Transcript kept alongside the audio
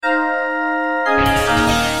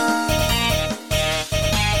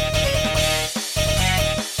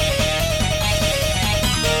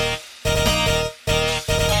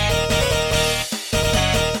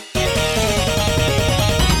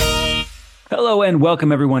Hello and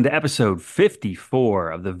welcome everyone to episode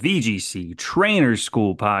 54 of the VGC Trainers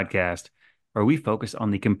School podcast, where we focus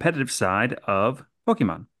on the competitive side of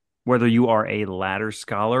Pokemon. Whether you are a ladder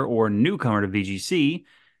scholar or newcomer to VGC,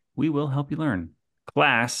 we will help you learn.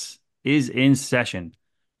 Class is in session.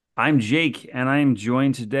 I'm Jake, and I am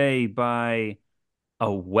joined today by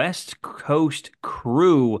a West Coast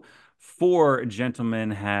crew. Four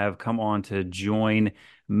gentlemen have come on to join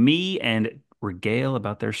me and regale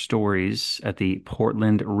about their stories at the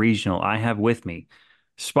Portland Regional. I have with me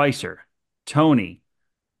Spicer, Tony,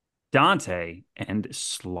 Dante, and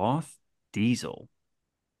Sloth Diesel.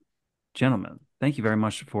 Gentlemen, thank you very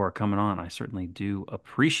much for coming on. I certainly do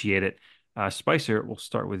appreciate it. Spicer, we'll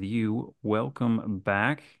start with you. Welcome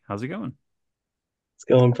back. How's it going? It's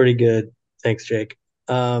going pretty good. Thanks, Jake.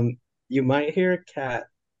 You might hear a cat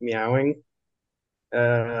meowing.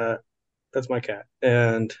 Uh, that's my cat,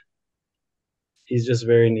 and he's just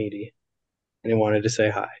very needy, and he wanted to say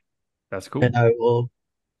hi. That's And cool. I will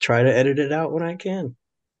try to edit it out when I can.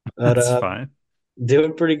 But That's fine.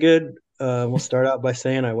 doing pretty good. We'll start out by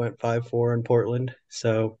saying I went 5-4 in Portland,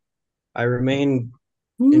 so I remain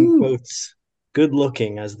in Woo! quotes good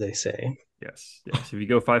looking, as they say. Yes, yes. If you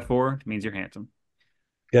go 5'4", it means you're handsome.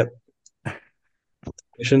 Yep,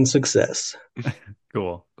 mission success.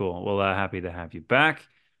 Cool, cool. Well, happy to have you back.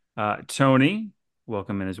 Tony,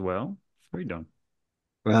 welcome in as well. How are you doing?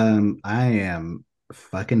 I am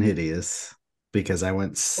fucking hideous because I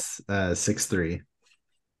went 6'3".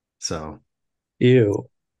 So You.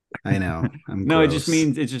 I know I'm No, gross. it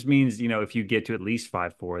just means, if you get to at least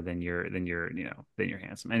 5'4", then you're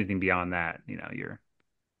handsome. Anything beyond that, you're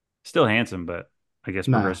still handsome, but I guess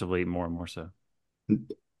Nah. progressively more and more so.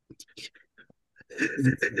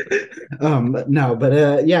 No,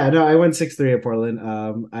 but yeah, no, I went 6'3" at Portland.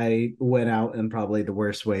 I went out in probably the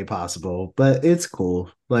worst way possible, but it's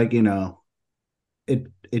cool. Like,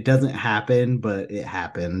 it doesn't happen, but it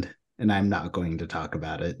happened, and I'm not going to talk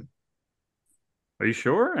about it. Are you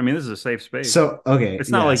sure? I mean, this is a safe space. So, okay, It's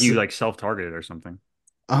not like yes. you like self-targeted or something.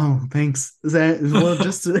 Oh, thanks. That well,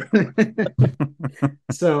 just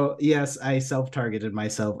so yes, I self-targeted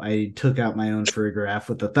myself. I took out my own Farigiraf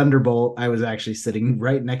with the Thunderbolt. I was actually sitting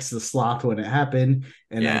right next to the Sloth when it happened,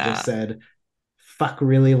 and I just Yeah. said "fuck"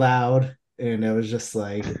 really loud, and it was just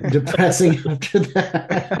like depressing after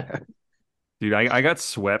that. Dude, I got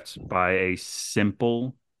swept by a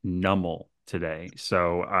simple Nummel today.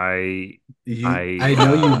 So I I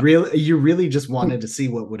know you really just wanted to see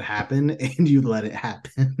what would happen, and you let it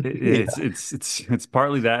happen. it's Yeah. it's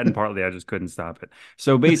partly that and partly I just couldn't stop it.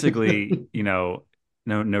 So basically, no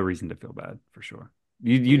reason to feel bad for sure.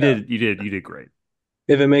 Yeah. You did great.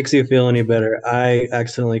 If it makes you feel any better, I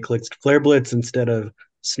accidentally clicked Flare Blitz instead of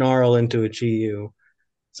Snarl into a Chi-Yu.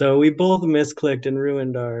 So we both misclicked and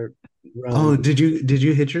ruined our Oh, runs. did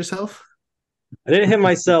you hit yourself? I didn't hit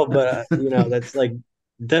myself, but that's like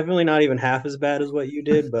definitely not even half as bad as what you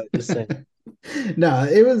did, but just saying. No,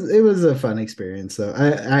 it was a fun experience. So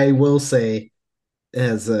I will say,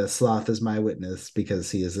 as a Sloth is my witness because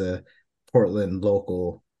he is a Portland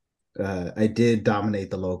local. I did dominate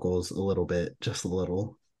the locals a little bit, just a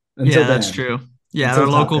little, until Yeah, the that's end, true. Yeah, until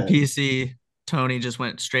our top local 10. PC, Tony, just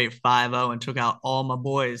went straight 5-0 and took out all my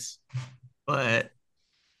boys. But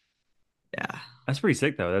yeah. That's pretty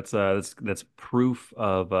sick though. That's proof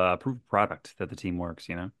of product that the team works.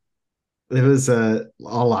 It was a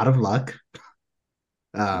lot of luck.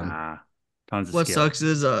 Um, Nah, tons of What skill. sucks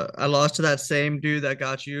is I lost to that same dude that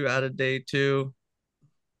got you out of day two.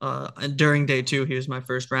 And during day two, he was my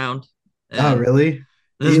first round. oh, And really?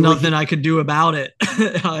 there's It, nothing I could do about it.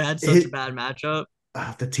 I had such a it, bad matchup.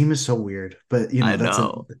 the team is so weird, but I that's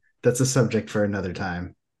know. that's a subject for another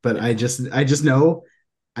time. But I Yeah. just I just know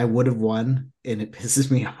I would have won, and it pisses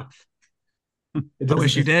me off. It I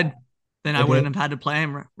wish doesn't. you did. Then I I wouldn't did. have had to play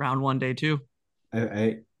him round one, day two.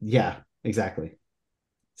 Yeah, exactly.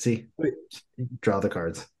 See, Wait, draw the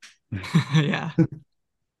cards. Yeah.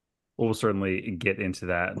 We'll certainly get into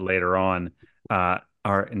that later on.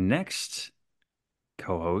 Our next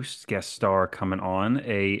co-host, guest star coming on,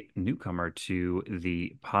 a newcomer to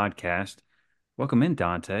the podcast. Welcome in,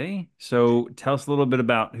 Dante. So tell us a little bit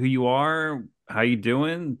about who you are, how you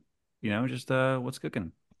doing, just what's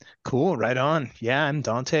cooking. Cool, right on. Yeah, I'm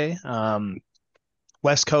Dante.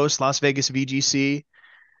 West Coast, Las Vegas VGC.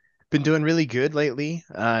 Been doing really good lately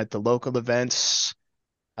at the local events.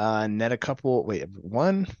 Net a couple, wait,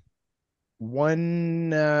 one, what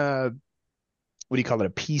do you call it? A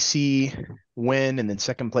PC win, and then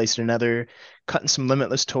second place in another, cutting some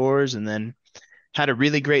limitless tours, and then Had a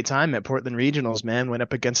really great time at Portland Regionals, man. Went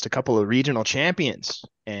up against a couple of regional champions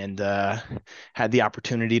and had the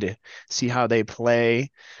opportunity to see how they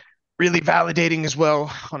play. Really validating as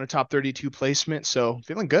well on a top 32 placement. So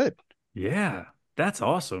feeling good. Yeah, that's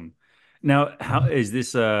awesome. Now, how is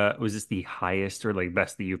this was this the highest or like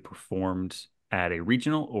best that you've performed at a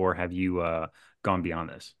regional, or have you gone beyond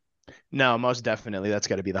this? No, most definitely. That's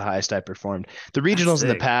got to be the highest I performed. The That's regionals in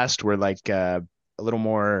the sick. past were like a little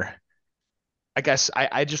more. I guess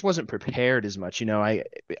I just wasn't prepared as much. I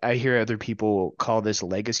hear other people call this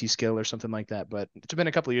legacy skill or something like that, but it's been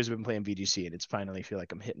a couple of years I've been playing VGC and it's finally feel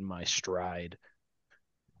like I'm hitting my stride.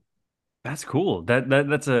 That's cool.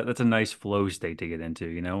 That's a nice flow state to get into,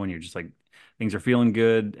 when you're just like things are feeling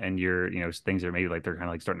good and things are maybe like they're kind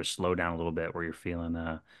of like starting to slow down a little bit where you're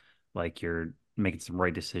feeling like you're making some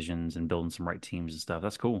right decisions and building some right teams and stuff.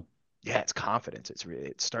 That's cool. Yeah, it's confidence.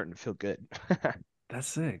 It's starting to feel good. That's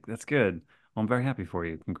sick. That's good. Well, I'm very happy for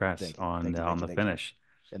you. Congrats Thank you. Thank you. on Thank you. the Thank you. finish.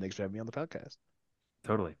 And thanks for having me on the podcast.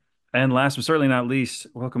 Totally. And last but certainly not least,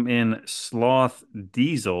 welcome in Sloth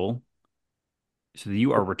Diesel. So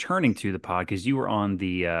you are returning to the pod because you were on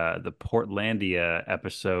the Portlandia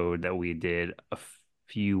episode that we did a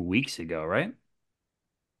few weeks ago, right?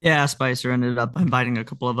 Yeah, Spicer ended up inviting a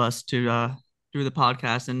couple of us to do the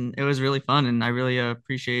podcast, and it was really fun. And I really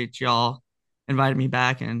appreciate y'all inviting me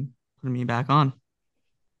back and putting me back on.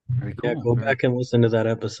 Very Yeah, cool. go Very back and listen to that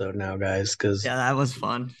episode now, guys, because Yeah, that was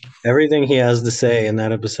fun. everything he has to say in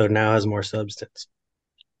that episode now has more substance.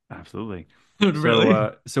 absolutely. So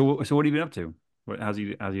Really, so what have you been up to? How's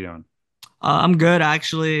you doing? I'm good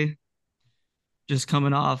actually. Just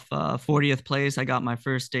coming off 40th place. I got my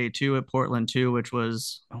first day two at Portland too, which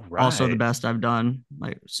was All also the right. best I've done.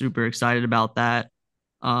 Like super excited about that.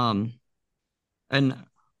 Um, and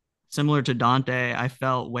similar to Dante, I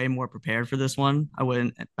felt way more prepared for this one. I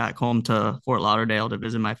went back home to Fort Lauderdale to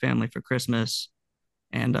visit my family for Christmas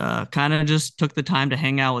and kind of just took the time to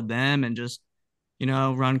hang out with them and just,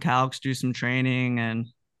 run calcs, do some training. And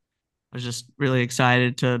I was just really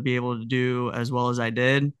excited to be able to do as well as I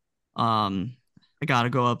did. I got to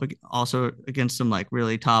go up also against some like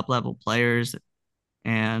really top level players.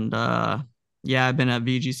 And yeah, I've been at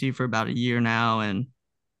VGC for about a year now. And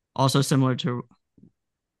also similar to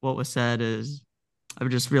what was said is I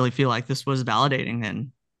would just really feel like this was validating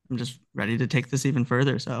and I'm just ready to take this even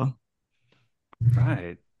further. So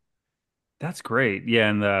Right. That's great. Yeah,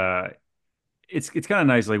 and it's kind of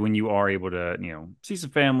nice like when you are able to, see some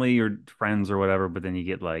family or friends or whatever, but then you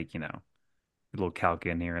get like, a little calc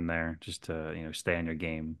in here and there just to, stay on your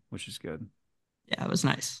game, which is good. yeah, it was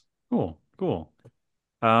nice. Cool. Cool.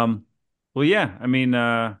 Um, well, yeah, I mean,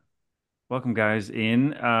 welcome guys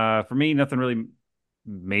in. For me, nothing really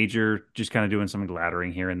major, just kind of doing some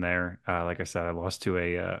laddering here and there. Like I said, I lost to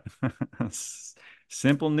a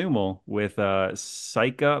simple numal with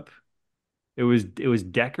psych up. It was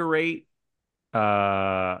decorate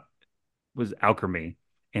was alchemy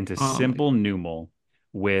into Oh my simple numal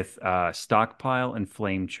with stockpile and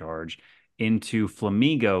flame charge into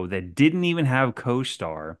Flamigo that didn't even have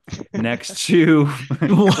co-star next to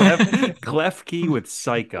God. Klefki with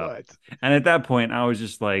Psych Up. What? And at that point, I was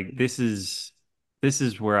just like, this is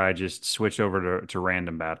where I just switch over to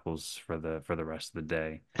random battles for the rest of the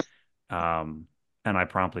day. Um, and I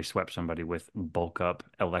promptly swept somebody with bulk up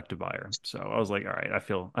Electivire. So I was like, all right, I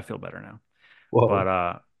feel better now. But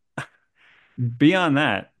Whoa. beyond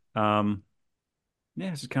that,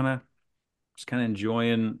 yeah, just kind of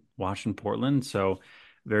enjoying watching Portland. So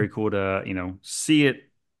very cool to, see it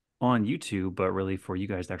on YouTube, but really for you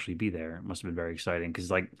guys to actually be there, it must have been very exciting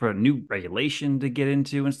because like for a new regulation to get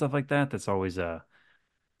into and stuff like that, that's always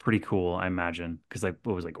pretty cool, I imagine. Because like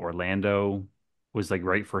what was like Orlando was like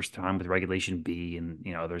right first time with Regulation B, and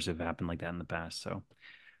others have happened like that in the past. So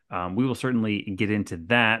we will certainly get into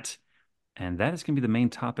that. And that is going to be the main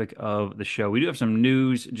topic of the show. We do have some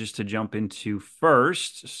news just to jump into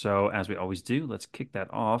first. So, as we always do, let's kick that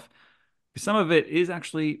off. Some of it is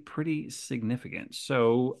actually pretty significant.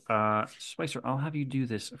 So, Spicer, I'll have you do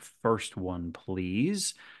this first one,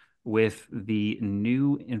 please, with the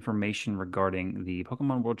new information regarding the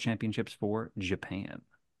Pokemon World Championships for Japan.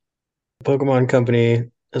 Pokemon Company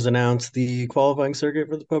has announced the qualifying circuit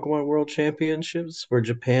for the Pokemon World Championships for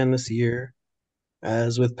Japan this year.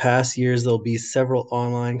 As with past years, there'll be several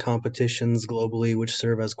online competitions globally which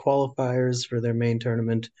serve as qualifiers for their main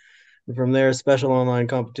tournament. And from there, a special online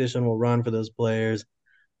competition will run for those players.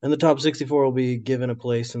 And the top 64 will be given a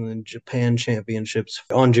place in the Japan Championships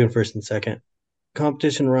on June 1st and 2nd.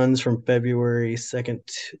 Competition runs from February 2nd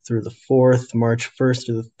through the 4th, March 1st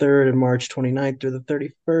through the 3rd, and March 29th through the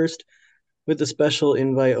 31st. with a special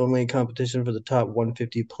invite-only competition for the top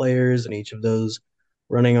 150 players, and each of those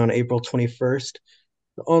running on April 21st.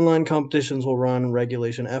 The online competitions will run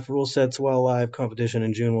Regulation F rule sets, while live competition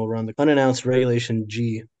in June will run the unannounced Regulation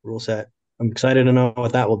G rule set. I'm excited to know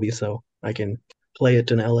what that will be so I can play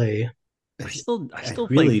it in LA, I I still like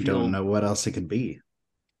really don't feel know what else it could be.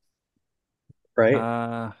 right?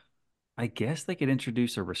 uh I guess they could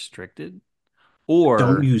introduce a restricted,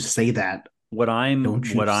 Don't or you say that. Don't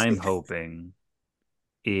you what say I'm that. hoping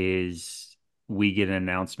is we get an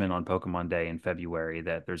announcement on Pokemon Day in February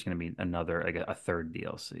that there's going to be another, like a third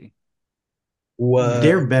DLC. What?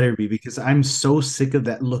 There better be, because I'm so sick of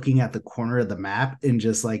that, looking at the corner of the map and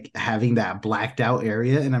just like having that blacked out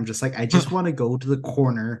area. And I'm just like, I just want to go to the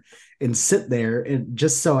corner and sit there, and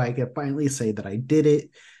just so I can finally say that I did it.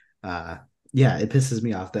 Uh yeah, it pisses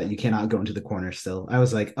me off that you cannot go into the corner still. I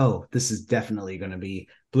was like, oh, this is definitely going to be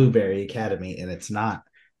Blueberry Academy, and it's not.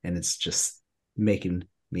 And it's just making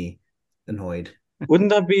me annoyed. Wouldn't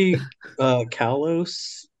that be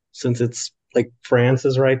Kalos since it's like France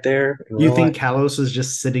is right there in You real life? think Kalos is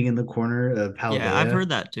just sitting in the corner of Yeah, I've Paldea? heard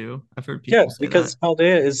that too. I've heard Yeah, people say because that.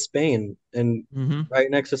 Paldea is Spain, and Hmm. right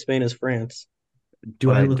next to Spain is France. Do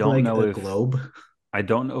But I look like a globe? I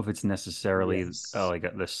don't know if it's necessarily Yes. like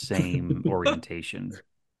the same orientation.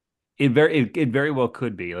 It very well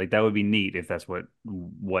could be. Like that would be neat if that's what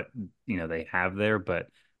they have there. But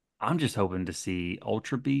I'm just hoping to see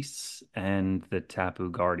Ultra Beasts and the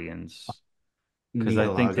Tapu Guardians because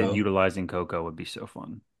I think that Nihalago. utilizing Coco would be so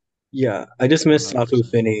fun. Yeah, I just miss Tapu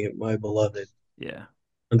 100%. Fini, my beloved. Yeah.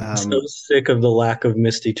 I'm so Um, sick of the lack of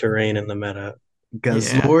misty terrain in the meta. Yeah.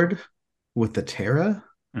 Guzzlord with the Terra?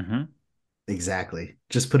 Hmm. Exactly.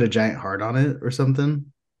 Just put a giant heart on it or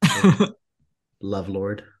something. Like Love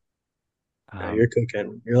Lord. Yeah, you're Um,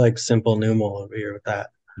 cooking. You're like simple Numal over here with that.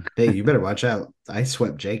 Hey, you better watch out. I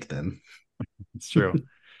swept Jake then. it's true.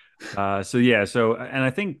 So yeah, and I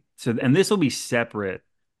think so, and this will be separate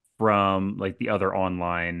from like the other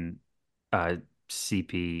online uh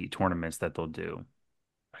CP tournaments that they'll do,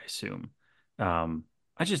 I assume. Um,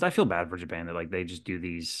 I feel bad for Japan that like they just do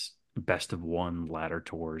these best of one ladder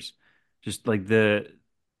tours. Just like the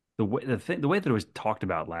way that it was talked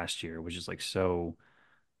about last year was just like so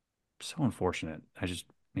unfortunate. I just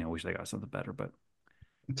wish they got something better, but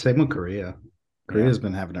Same with Korea. yeah, Korea's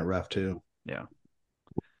been having it rough too. yeah.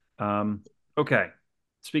 Okay.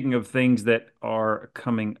 Speaking of things that are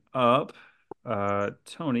coming up,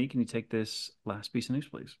 Tony, can you take this last piece of news,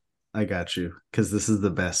 please? I got you, because this is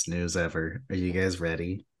the best news ever. Are you guys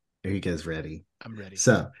ready? Are you guys ready? I'm ready.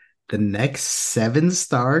 So, the next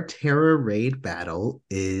 7-star Terra Raid battle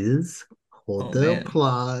is, hold Oh the man.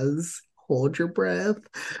 applause, hold your breath,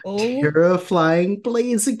 Oh. Terra Flying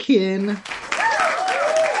Blaziken.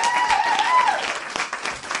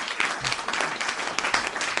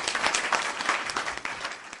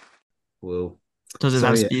 Whoa. Does it So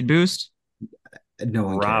have yeah, speed boost? no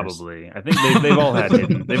one cares. Probably. I think they've all had their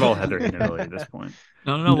hidden ability at this point.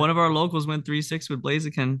 No, no, no. One of our locals went 3-6 with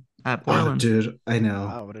Blaziken at Oh, Portland. dude, I know.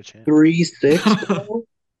 Wow, what a champ. 3-6, bro?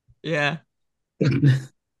 Yeah.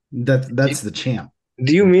 Do, That's the champ.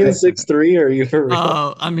 do you mean I, 6-3 or are you for real?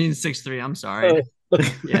 Oh, I mean 6-3. I'm sorry. Oh,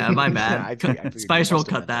 Yeah, my Yeah, bad. I figured you Spice will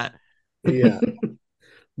must have cut meant that. that. yeah.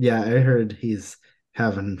 yeah, I heard he's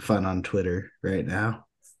having fun on Twitter right now.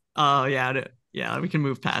 Oh yeah, yeah. We can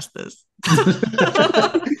move past this.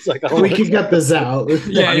 He's like, I We want to can talk. cut this out.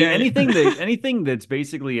 Yeah, I mean, yeah, yeah. anything that's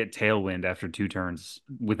basically a tailwind after two turns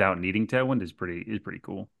without needing tailwind is pretty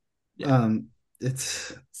cool. Yeah. um,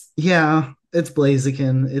 it's yeah, it's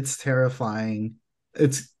Blaziken. It's terrifying.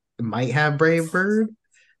 It might have Brave Bird.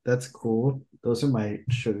 That's cool. Those are my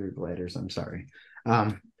sugar gliders. I'm sorry.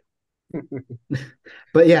 Um,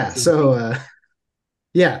 but yeah, so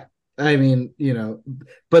yeah, I mean,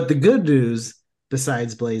 but the good news,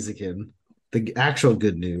 besides Blaziken, the actual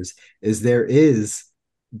good news is there is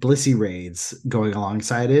Blissey raids going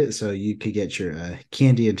alongside it, so you could get your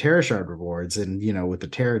candy and Terra Shard rewards, and with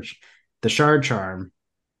the Shard Charm,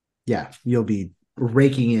 yeah, you'll be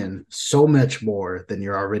raking in so much more than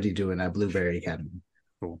you're already doing at Blueberry Academy,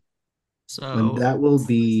 Cool. and So that will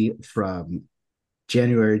be from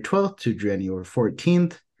January 12th to January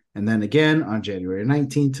 14th, and then again on January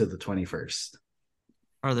 19th to the 21st.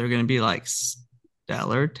 are there going to be like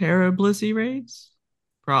stellar Terra Blissey raids?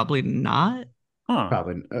 Probably not, Huh.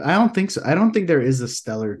 Probably. I don't think so. I don't think there is a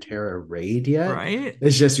Stellar Terra raid yet. right?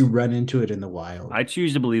 It's just you run into it in the wild. I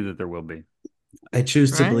choose to believe that there will be. I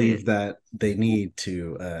choose to Right. believe that they need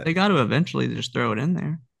to They got to eventually just throw it in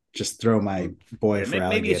there. just throw my boy Yeah, for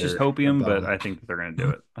maybe it's just alligator a hopium, but bone. I think that they're going to do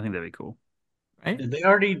it. I think that'd be cool. Right? Did they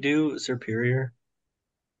already do Superior?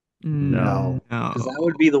 No. Because that No.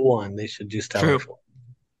 would be the one they should just tell her True. for.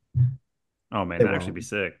 Oh man, They that'd actually won't. be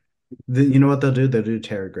sick. You know what they'll do? They'll do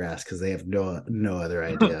Terra Grass because they have no other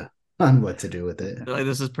idea on what to do with it. They're like,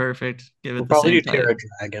 this is perfect. Give We'll it the probably same do type. Terra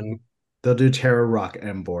Dragon. They'll do Terra Rock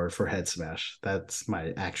M board for Head Smash. That's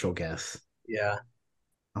my actual guess. Yeah.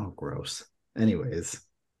 Oh, gross. Anyways,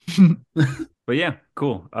 But yeah,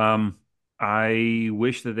 cool. I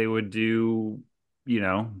wish that they would do,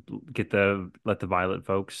 let the Violet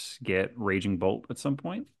folks get Raging Bolt at some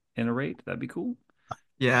point in a raid. That'd be cool.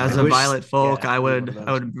 Yeah, I as a wish Violet folk, Yeah, I need one of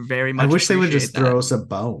I those. would very I much wish they would just appreciate that. throw us a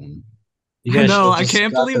bone. You I guys should know, have I just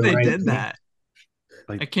can't got believe the they right did thing. that.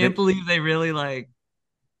 I Like can't believe they really like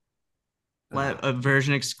Uh, let a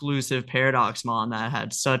version exclusive Paradoxmon that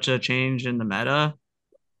had such a change in the meta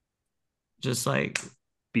just like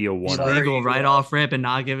be a be one of. Sorry, legal right off rip and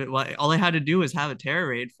not give it what all they had to do was have a terror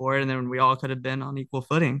raid for it and then we all could have been on equal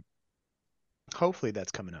footing. Hopefully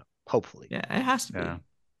that's coming up. Hopefully. Yeah, it has to Yeah. be.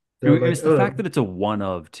 they're And like, it's the fact oh, that it's a one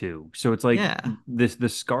of too. So it's like Yeah. the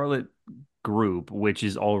Scarlet group, which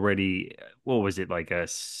is already, what was it, like a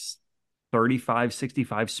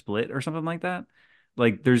 35-65 split or something like that?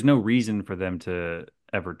 Like there's no reason for them to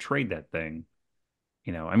ever trade that thing.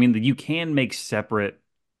 I mean, you can make separate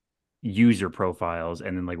user profiles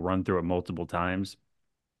and then like run through it multiple times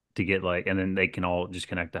to get like, and then they can all just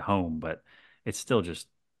connect to home, but it's still just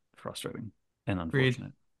frustrating and Agreed.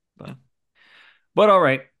 unfortunate. But Yeah. but all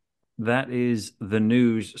right, that is the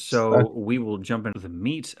news. suck. So we will jump into the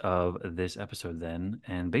meat of this episode then.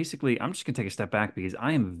 And basically, I'm just gonna take a step back because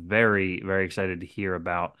I am very, very excited to hear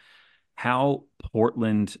about how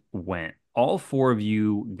Portland went. All four of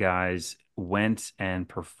you guys went and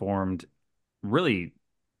performed really.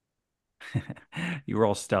 You were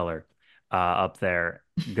all stellar up there,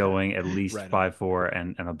 going at least Right on. 5-4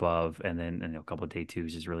 and above, and then a couple of day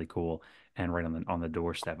twos is really cool, and right on the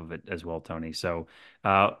doorstep of it as well, Tony. So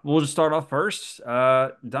we'll just start off first.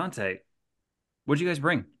 Dante, what'd you guys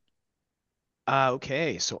bring?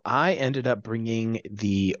 Okay, so I ended up bringing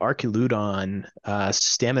the Archeludon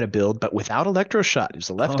stamina build, but without Electroshot. It was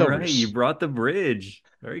the All right, you leftovers. brought the bridge.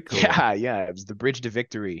 Very cool. Yeah. It was the bridge to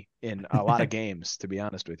victory in a lot of games, to be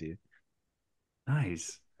honest with you.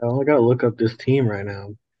 Nice. Oh, I gotta look up this team right now.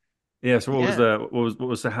 Yeah. So what was Yeah. the what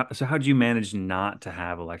was so how'd you manage not to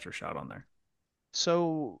have Electroshock on there?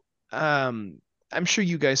 So, I'm sure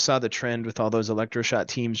you guys saw the trend with all those Electroshot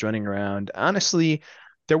teams running around. Honestly,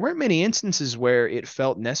 there weren't many instances where it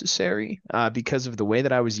felt necessary because of the way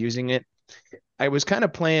that I was using it. I was kind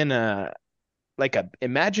of playing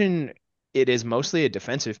imagine it is mostly a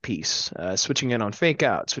defensive piece, switching in on fake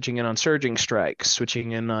out, switching in on surging strikes,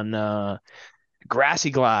 switching in on grassy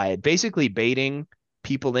glide, basically baiting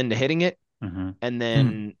people into hitting it Mm-hmm. and Hmm.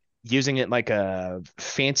 then using it like a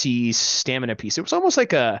fancy stamina piece. It was almost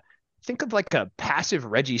like think of like a passive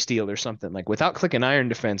Reggie steal or something. Like without clicking iron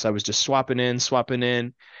defense, I was just swapping in, swapping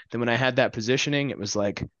in. Then when I had that positioning, it was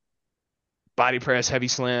like body press, heavy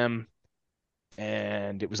slam,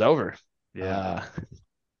 and it was over. Yeah. Uh,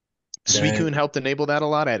 Dang. Suicune helped enable that a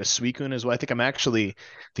lot. I had a Suicune as well. I think I'm actually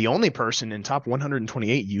the only person in top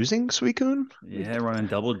 128 using Suicune. Yeah, running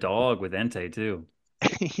double dog with Entei too.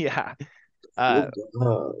 Yeah. Cool.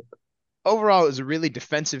 Uh, Overall, it was a really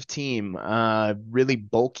defensive team, really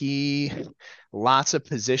bulky, lots of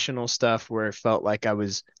positional stuff where it felt like I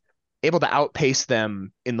was able to outpace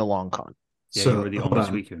them in the long con. Yeah, you were so the hold only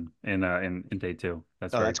on. Suicune in Day 2.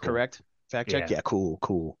 That's Oh, very that's cool. correct. Fact check. Yeah. Yeah,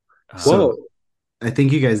 cool. So Whoa. I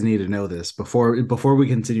think you guys need to know this before we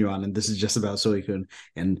continue on, and this is just about Soikun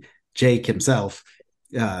and Jake himself.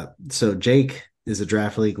 So Jake is a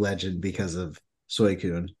draft league legend because of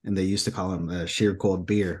Soikun, and they used to call him Sheer Cold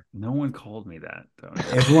Beer. No one called me that, Tony.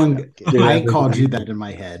 Everyone, Dude, I everybody called you did. that in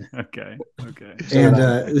my head, Okay. Okay. So did and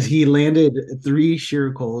I. he landed 3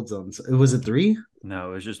 Sheer Colds on. Was it 3?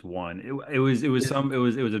 No, it was just one. It was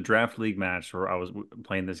a draft league match where I was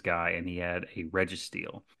playing this guy and he had a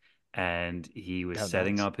Registeel and he was Oh,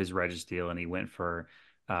 setting nice. up his Registeel and he went for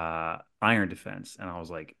iron defense and I was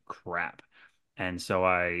like, crap. And so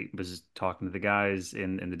I was talking to the guys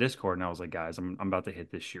in the Discord and I was like, guys, I'm about to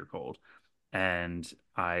hit this sheer cold. And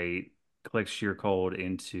I clicked sheer cold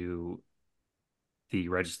into the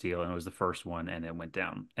Registeel and it was the first one and it went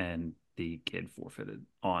down and the kid forfeited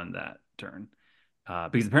on that turn.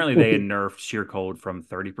 Because apparently they had nerfed sheer cold from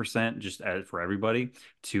 30% just as for everybody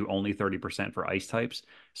to only 30% for ice types.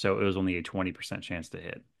 So it was only a 20% chance to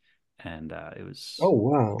hit. And Oh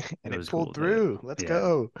wow. it And it was cool pulled to hit. through. Let's Yeah.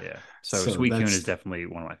 go. Yeah. So So Suicune is that's definitely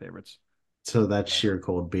one of my favorites. so that's Right on. Sheer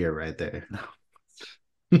Cold Beer right there. No.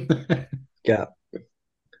 Yeah.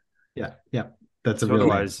 Yeah, yeah, that's a So real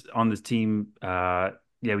name. otherwise on this team,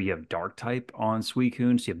 Yeah, we have Dark type on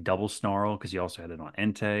Suicune, so you have double Snarl because you also had it on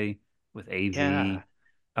Entei with Yeah, AV.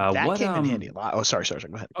 that What came in handy a lot. Oh, sorry.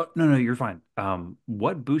 Go ahead. Oh, no, you're fine.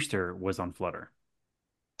 What booster was on Flutter?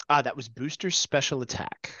 That was Booster's special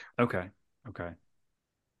attack. Okay. Okay.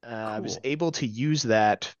 I was Cool. able to use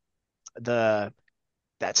that. The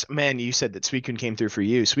That's man, you said that Suicune came through for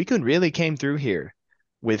you. Suicune really came through here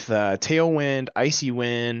with Tailwind, Icy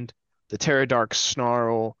Wind, the Terra Dark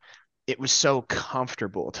Snarl. It was so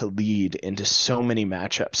comfortable to lead into so many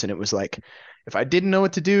matchups, and it was like, if I didn't know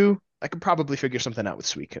what to do, I could probably figure something out with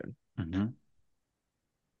Suicune. Hmm.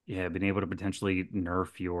 Yeah, being able to potentially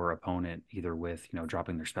nerf your opponent either with,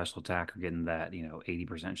 dropping their special attack or getting that,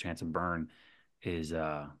 80% chance of burn is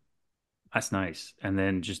that's nice. And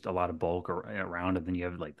then just a lot of bulk around and then you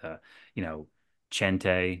have like the, you know,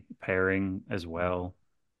 Chente pairing as well.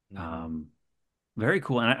 Mhm. Um Very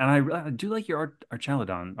cool. And I do like your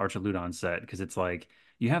Archaludon set because it's like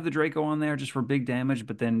you have the Draco on there just for big damage,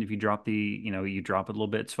 but then if you drop you drop it a little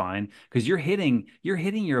bit, it's fine. Because you're hitting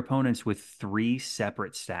your opponents with three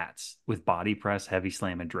separate stats with body press, heavy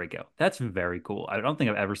slam, and Draco. That's very cool. I don't think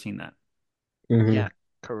I've ever seen that. Hmm. Yeah,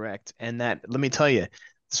 correct. And that, let me tell you,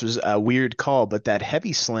 this was a weird call, but that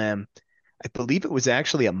heavy slam, I believe it was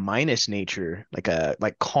actually a minus nature,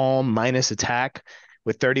 like calm minus attack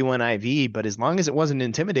with 31 IV. But as long as it wasn't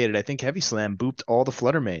intimidated, I think heavy slam booped all the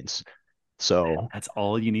flutter mains. So That's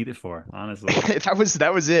all you need it for, honestly.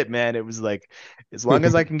 that was it, man. It was like, as long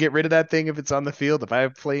as I can get rid of that thing if it's on the field, if I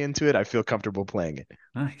play into it, I feel comfortable playing it.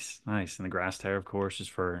 Nice, nice. And the grass tear, of course, just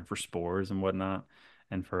for spores and whatnot,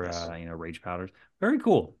 and for Yes. rage powders. Very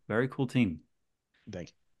cool team.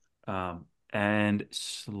 Thank you. And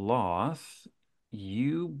Sloth,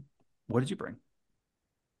 you, what did you bring?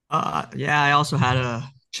 Yeah, I also had a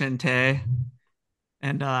Chente,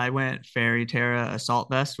 and I went Fairy Terra Assault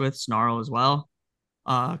Vest with Snarl as well.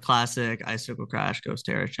 Classic Icicle Crash, Ghost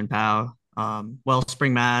Terra, Chinpao.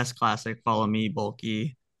 Wellspring Mask, classic Follow Me,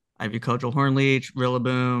 Bulky, Ivy Cudgel Hornleech,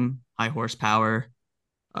 Rillaboom, High Horsepower.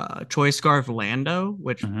 Choice Scarf Lando,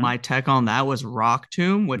 which Hmm. my tech on that was Rock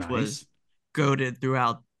Tomb, which was Nice. goaded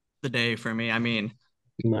throughout the day for me. I mean,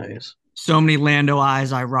 Nice. so many Lando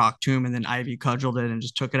eyes, I Rock Tomb, and then Ivy cudgeled it and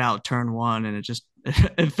just took it out turn one, and it just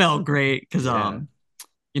it felt great because Yeah.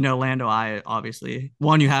 Lando Eye obviously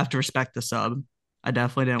one you have to respect the sub. I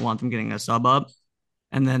definitely didn't want them getting a sub up,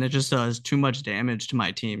 and then it just does too much damage to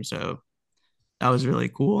my team, so that was really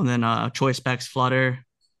cool. And then Choice Specs Flutter,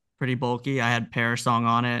 pretty bulky. I had Parasong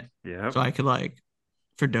on it, so Yep. I could like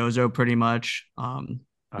for Dozo pretty much. Oh,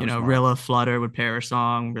 smart. Rilla Flutter with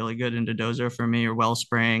Parasong, really good into Dozo for me, or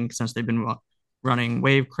Wellspring since they've been running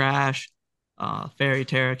Wave Crash. Fairy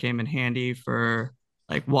Terra came in handy for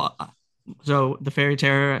like what. So the Fairy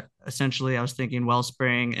Terra, essentially, I was thinking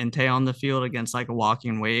Wellspring and Tay on the field against like a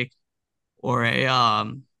Walking Wake or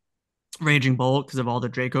a Raging Bolt because of all the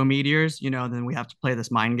Draco meteors. Then we have to play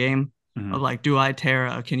this mind game of Hmm. like, do I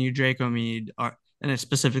Terra? Can you Draco me? And it's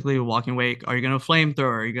specifically Walking Wake. Are you going to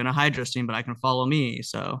Flamethrower? Are you going to Hydro Steam? But I can follow me.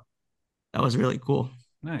 So that was really cool.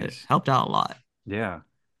 It Nice. helped out a lot. Yeah.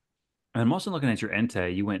 And I'm also looking at your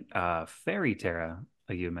Entei. You went Fairy Terra,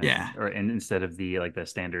 like you Yeah. mentioned, or and instead of the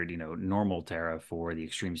standard, normal Terra for the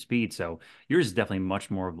extreme speed. So yours is definitely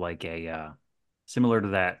much more of like a similar to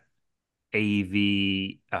that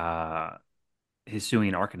AV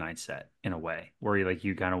Hisuian Arcanine set in a way, where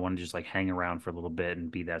you kind of want to just like hang around for a little bit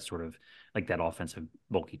and be that sort of like that offensive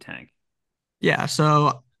bulky tank. Yeah,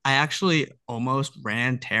 so I actually almost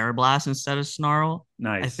ran Terror Blast instead of Snarl.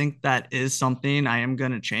 I Nice. think that is something I am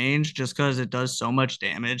going to change just because it does so much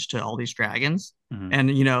damage to all these dragons. Hmm.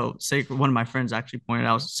 And, Sacred, one of my friends actually pointed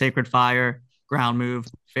out Sacred Fire, ground move,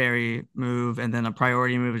 fairy move, and then a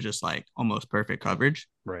priority move is just like almost perfect coverage.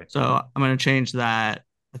 Right. So I'm going to change that.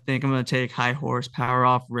 I think I'm going to take High Horsepower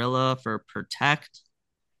off Rilla for Protect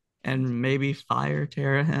and maybe Fire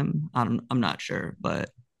Terra him. I'm not sure,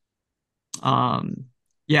 but um,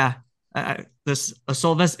 yeah, this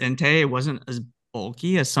Assault Vest Entei wasn't as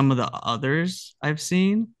bulky as some of the others I've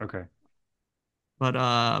seen, Okay. but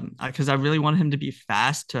because I really wanted him to be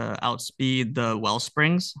fast to outspeed the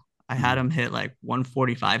Wellsprings. I had Hmm. him hit like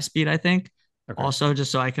 145 speed, I think. Okay. Also, just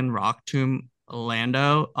so I can Rock Tomb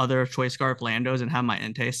Lando, other Choice Scarf Landos, and have my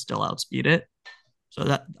Entei still outspeed it. So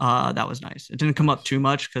that was nice. It didn't come up Nice. too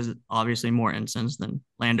much because obviously more instance than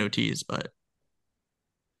Lando T's, but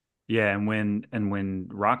Yeah, and when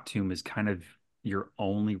Rock Tomb is kind of your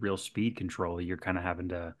only real speed control, you're kind of having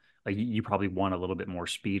to like you probably want a little bit more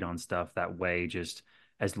speed on stuff that way. Just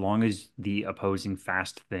as long as the opposing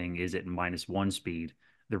fast thing is at -1 speed,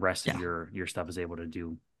 the rest of yeah, your stuff is able to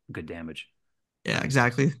do good damage. yeah, Nice,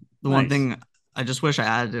 exactly. The one nice. thing I just wish I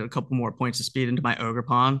added a couple more points of speed into my ogre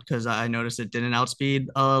pawn because I noticed it didn't outspeed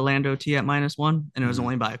land OT at -1, and it was Mhm.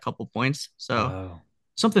 only by a couple points. So Oh,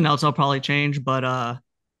 something else I'll probably change, but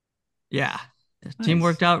yeah, the team nice.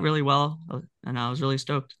 worked out really well, and I was really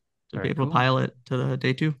stoked to be Very able to cool. pilot to the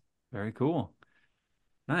day two. Very cool.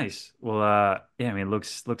 Nice. Well, yeah, I mean,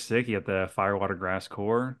 looks sick. You got the firewater grass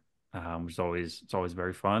core, which is always it's always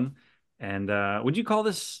very fun. And would you call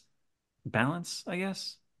this balance, I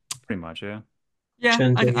guess? Pretty much, yeah. Yeah,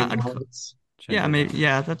 Chente I'd balance. yeah, Chente maybe balance.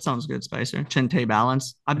 yeah, that sounds good, Spicer. Chente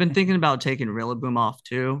balance. I've been thinking about taking Rillaboom off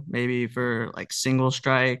too, maybe for like single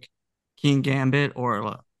strike, King Gambit,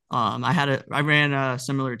 or I ran a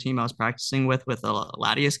similar team I was practicing with a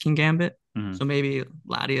Latias King Gambit, Mhm. so maybe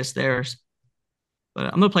Latias there. But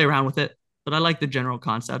I'm gonna play around with it. But I like the general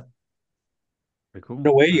concept. Very In cool.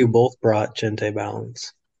 a way, Very you cool. both brought Chente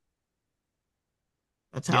balance.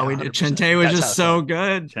 That's how Yeah, we did. 100%. Chente was That's how just it so felt.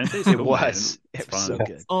 good. Chente's It cool, man. was. It's It was so fun.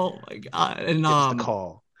 Yeah. good. Oh my god! And It was the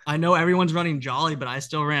call. I know everyone's running Jolly, but I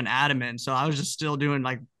still ran Adamant, so I was just still doing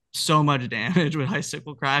like so much damage with high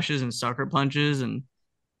sickle crashes and sucker punches, and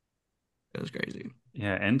it was crazy.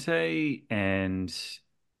 Yeah, Entei and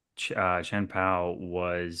Chen Pao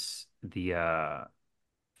was the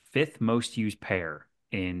fifth most used pair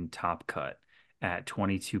in Top Cut at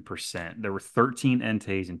 22%. There were 13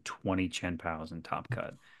 Enteis and 20 Chen Paos in Top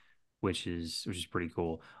Cut, which is pretty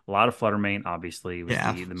cool. A lot of Fluttermane, obviously, was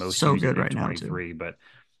Yeah, the most so used good in right now too. 23, but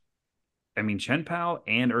I mean Chen Pao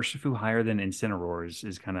and Urshifu higher than Incineroar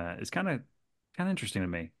is kind of interesting to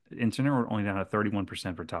me. Incineroar only down at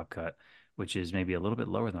 31% for Top Cut, which is maybe a little bit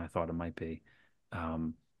lower than I thought it might be.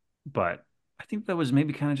 Um, but I think that was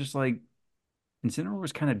maybe kind of just like Incineroar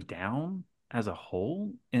was kind of down as a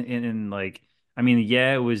whole. And like, I mean,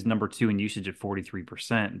 yeah, it was number two in usage at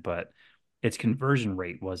 43%, but its conversion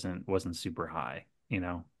rate wasn't super high,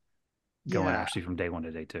 going Yeah, actually from day one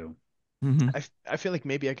to day two. Hmm. I feel like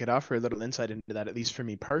maybe I could offer a little insight into that, at least for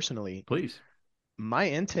me personally. Please. My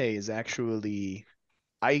Entei is actually,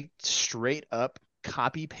 I straight up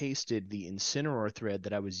copy pasted the Incineroar thread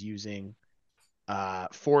that I was using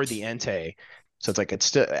for the Entei. So it's like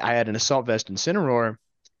I had an Assault Vest Incineroar,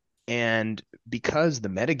 and because the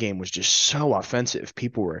metagame was just so offensive,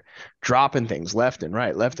 people were dropping things left and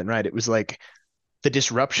right, left and right. It was like the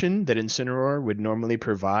disruption that Incineroar would normally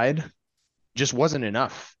provide just wasn't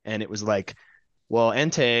enough. And it was like, well,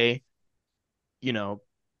 Entei, you know,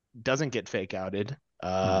 doesn't get fake outed,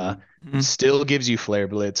 Hmm. still gives you Flare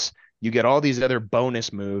Blitz. You get all these other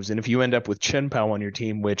bonus moves. And if you end up with Chen Pao on your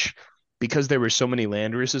team, which because there were so many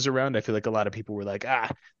Landorus's around, I feel like a lot of people were like,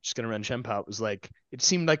 just gonna run Chen Pao. It was like it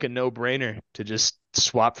seemed like a no-brainer to just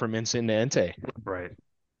swap from Ensign to Entei. Right.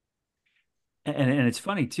 And it's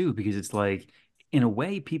funny too because it's like in a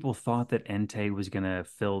way people thought that Entei was gonna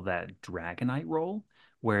fill that Dragonite role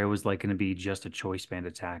where it was like gonna be just a choice band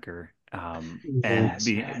attacker Mhm. and Yes,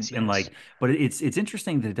 be yes, and yes. like but it's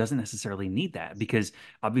interesting that it doesn't necessarily need that because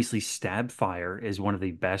obviously Stab Fire is one of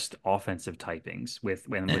the best offensive typings with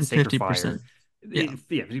And Sacred 50%. Fire Yeah.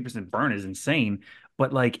 yeah 50% burn is insane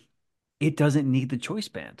but like it doesn't need the choice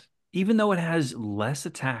band even though it has less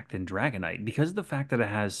attack than Dragonite, because of the fact that it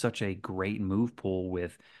has such a great move pool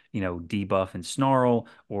with, debuff and snarl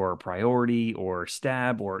or priority or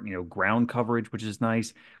stab or, ground coverage, which is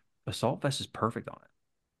nice. Assault Vest is perfect on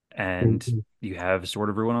it. And Mhm. you have Sword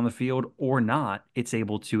of Ruin on the field or not, it's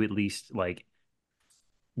able to at least like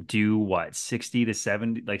do what, 60 to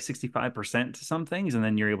 70, like 65% to some things, and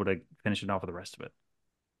then you're able to finish it off with the rest of it.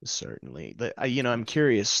 Certainly. I'm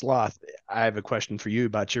curious, Sloth. I have a question for you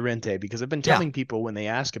about Llorente because I've been Yeah. telling people when they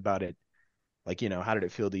ask about it, like, how did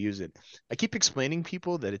it feel to use it? I keep explaining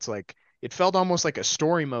people that it's like it felt almost like a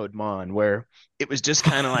story mode mon where it was just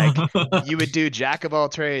kind of like you would do jack of all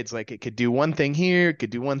trades. Like it could do one thing here, it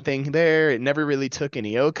could do one thing there. It never really took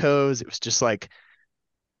any OCOs. It was just like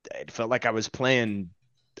it felt like I was playing,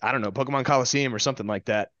 I don't know, Pokemon Coliseum or something like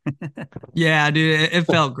that. Yeah, dude, it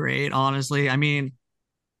felt great, honestly. I mean,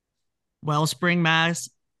 Wellspring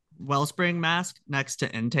Mask, Wellspring Mask next to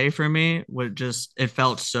Entei for me would just it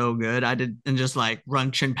felt so good. I did and just like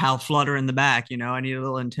run Chin Pao Flutter in the back, I need a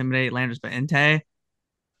little intimidate Landers, but Entei,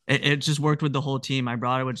 it just worked with the whole team. I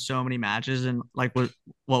brought it with so many matches and like what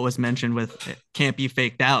was mentioned with it can't be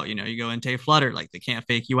faked out. You go Entei Flutter, like they can't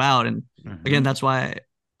fake you out. And again, Hmm. that's why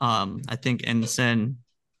I think Ensign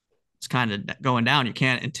is kind of going down. You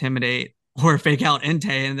can't intimidate or fake out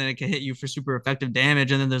Entei, and then it can hit you for super effective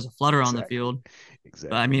damage. And then there's a flutter on the Exactly. field.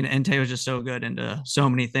 But I Exactly. mean, Entei was just so good into so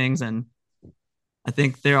many things. And I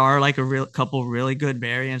think there are like a real couple really good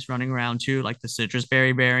variants running around too, like the citrus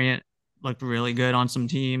berry variant looked really good on some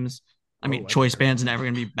teams. I Oh, mean, I haven't choice heard of band's that. never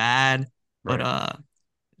going to be bad. But Right.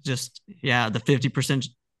 just yeah, the 50%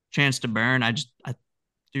 chance to burn. I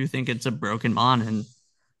do think it's a broken mon, and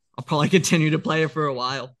I'll probably continue to play it for a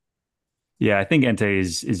while. Yeah, I think Entei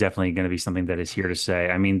is definitely going to be something that is here to stay.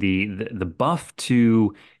 I mean, the buff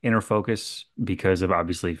to inner focus because of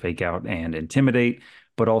obviously fake out and intimidate,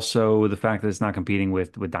 but also the fact that it's not competing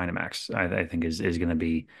with Dynamax, I think is going to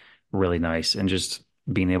be really nice. And just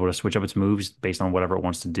being able to switch up its moves based on whatever it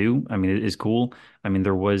wants to do. I mean, it is cool. I mean,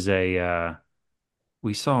 there was a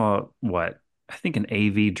we saw what I think an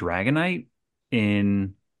AV Dragonite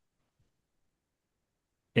in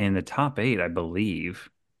in the top eight, I believe.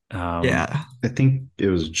 Yeah, I think it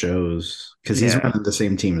was Joe's because he's Yeah, running the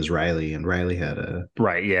same team as Riley, and Riley had a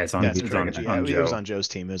right. Yeah, Yeah, EV it's correct. Dragonite. Yeah, on it was Joe. on Joe's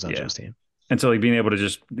team. It was on Yeah. Joe's team. And so like being able to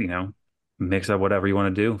just, mix up whatever you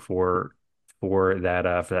want to do for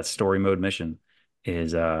that story mode mission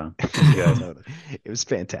is good. Totally. It was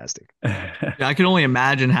fantastic. yeah. I can only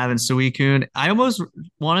imagine having Suicune. I almost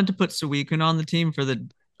wanted to put Suicune on the team for the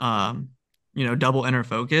um, double inner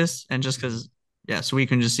focus, and just because yeah,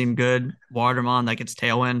 Suicune just seemed good. Watermon, like its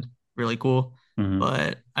Tailwind, really cool. Mhm.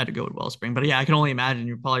 But I had to go with Wellspring. But yeah, I can only imagine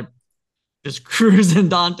you're probably just cruising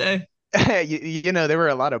Dante. There were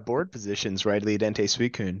a lot of board positions right lead Entei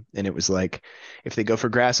Suicune, and it was like if they go for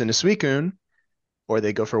grass into Suicune or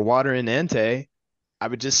they go for water in Entei, I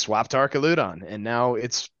would just swap to Archaludon, and now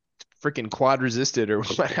it's freaking quad resisted or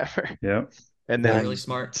whatever, Yep. and Yeah, then really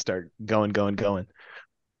smart. start going, going, going.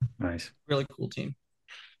 Nice. Really cool team.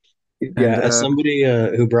 Yeah, And as somebody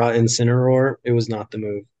who brought Incineroar, it was not the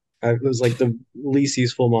move. It was like the least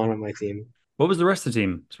useful mon on my team. what was the rest of the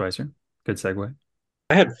team, Spicer? Good segue.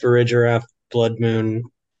 I had Farigiraf, Blood Moon,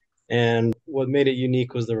 and what made it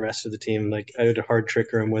unique was the rest of the team. Like I had a hard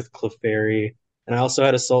tricker him with Clefairy, and I also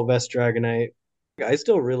had Assault Vest Dragonite. I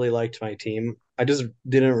still really liked my team. I just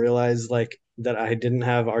didn't realize like that I didn't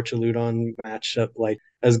have Archaludon matched up like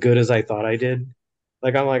as good as I thought I did.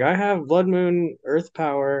 Like I'm like I have Blood Moon Earth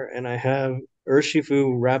Power and I have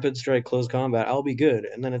Urshifu Rapid Strike Close Combat. I'll be good.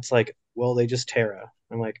 And then it's like, well, they just Terra.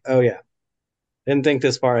 I'm like, oh yeah, didn't think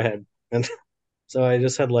this far ahead. And so I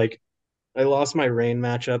just had like I lost my rain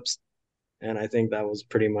matchups, and I think that was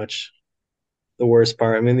pretty much the worst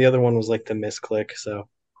part. I mean, the other one was like the misclick. So,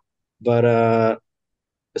 but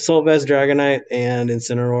Assault Vest Dragonite and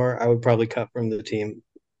Incineroar, I would probably cut from the team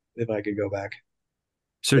if I could go back.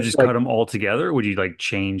 So It's just like cut them all together, or would you like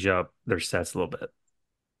change up their sets a little bit?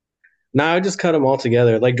 now I just cut them all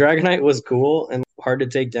together. Like Dragonite was cool and hard to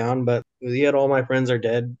take down, but he had all my friends are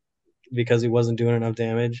dead because he wasn't doing enough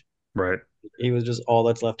damage. Right. He was just all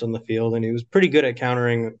that's left on the field, and he was pretty good at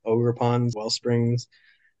countering Ogrepons, Wellsprings.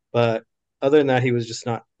 But other than that, he was just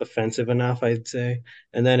not offensive enough, I'd say.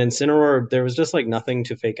 And then Incineroar, there was just like nothing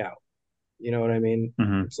to fake out. You know what I mean?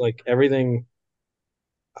 Hmm. It's like everything.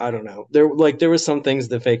 I don't know. There was some things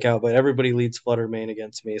that fake out, but everybody leads Flutter Mane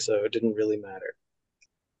against me, so it didn't really matter.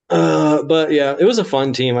 But yeah, it was a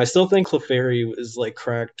fun team. I still think Clefairy is like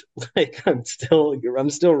cracked. Like I'm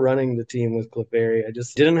still running the team with Clefairy. I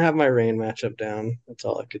just didn't have my rain matchup down. That's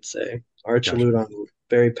all I could say. Gotcha. Archaludon,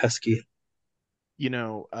 very pesky.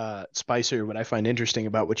 Spicer, what I find interesting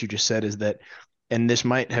about what you just said is that, and this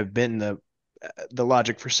might have been the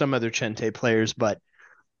logic for some other Chente players, but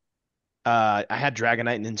I had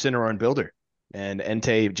Dragonite and Incineroar and Builder, and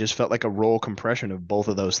Entei just felt like a roll compression of both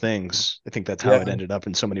of those things. I think that's how Yeah. it ended up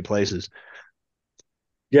in so many places.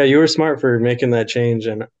 Yeah, you were smart for making that change.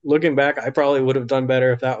 And looking back, I probably would have done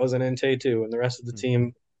better if that was an Entei too. And the rest of the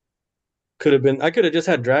team could have been. I could have just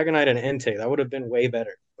had Dragonite and Entei. That would have been way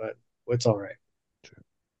better. But it's all right.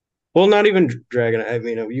 Well, not even Dragonite. I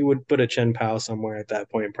mean, you would put a Chen Pao somewhere at that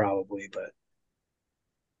point, probably. But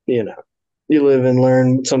you know, you live and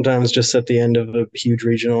learn. Sometimes just at the end of a huge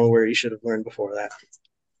regional where you should have learned before that.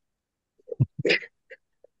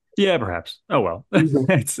 Yeah, perhaps. Oh well, Mhm.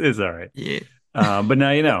 it's all right. Yeah. But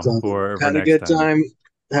now you know So, for had a next good time, time.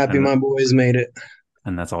 Happy and my boys made it.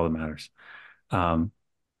 that's all that matters. Um,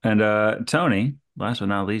 and Tony, last but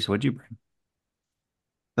not least, what'd you bring?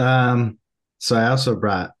 So I also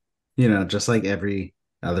brought, just like every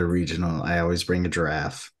other regional, I always bring a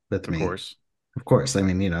giraffe with Of me. course. Of course, I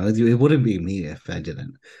mean, it wouldn't be me if I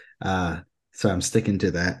didn't. Uh, so I'm sticking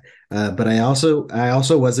to that. But I also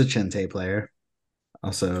was a Chente player.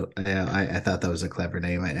 Also, I thought that was a clever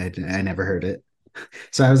name. I never heard it.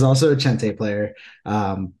 So I was also a Chente player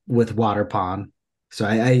with Water Pond. So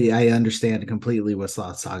I understand completely what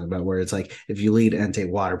Sloth's talking about, where it's like if you lead Entei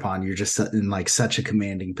Water Pond, you're just in like such a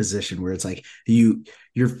commanding position where it's like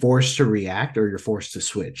you're forced to react or you're forced to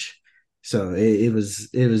switch. So it was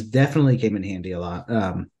definitely came in handy a lot.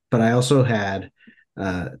 But I also had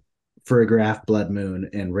for a graph Blood Moon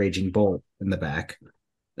and Raging Bolt in the back.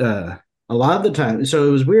 Uh, a lot of the time, so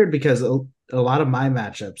it was weird because a lot of my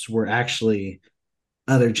matchups were actually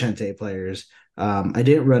other Chente players. I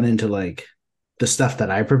didn't run into like the stuff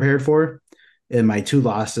that I prepared for. And my two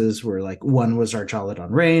losses were like one was Archaladon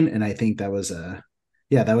Rain, and I think that was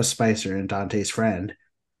yeah, that was Spicer and Dante's friend,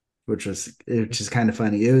 which is kind of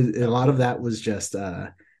funny. A lot of that was just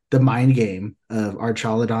the mind game of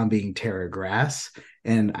Archaladon being Terra Grass,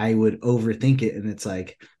 and I would overthink it, and it's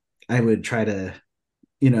like I would try to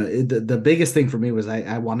the biggest thing for me was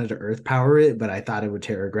I wanted to earth power it, but I thought it would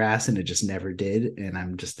Terra Grass and it just never did. And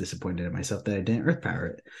I'm just disappointed in myself that I didn't earth power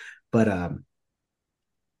it. But a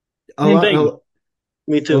Same lot, thing.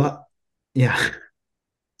 Me a too. lot, yeah.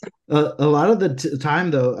 A lot of the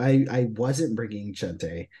time though, I wasn't bringing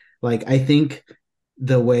Chente. Like I think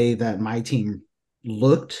the way that my team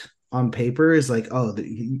looked on paper is like, oh,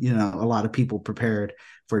 a lot of people prepared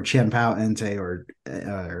for Chen Pao Entei or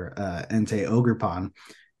Entei Ogrepon,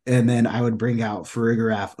 and then I would bring out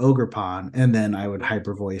Farigiraf Ogrepon, and then I would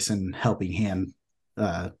hyper voice and helping hand,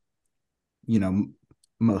 uh, you know,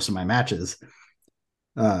 most of my matches.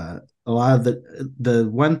 A lot of the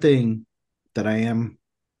one thing that I am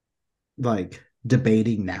like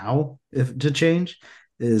debating now if to change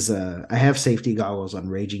is I have safety goggles on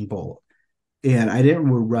Raging Bolt, and I didn't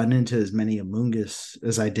run into as many Amoongus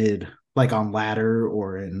as I did like on ladder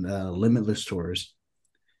or in limitless tours,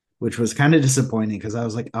 which was kind of disappointing because I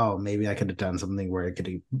was like, oh, maybe I could have done something where I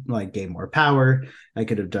could like gain more power. I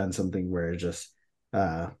could have done something where it just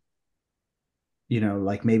uh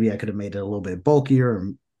like maybe I could have made it a little bit bulkier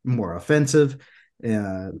or more offensive.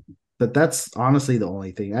 Uh, but that's honestly the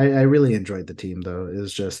only thing. I really enjoyed the team though. It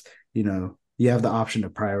was just, you have the option to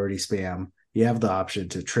priority spam, you have the option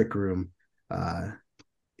to trick room. Uh,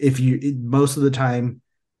 if you Most of the time,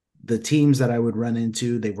 the teams that I would run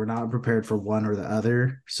into, they were not prepared for one or the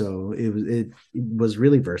other. So it was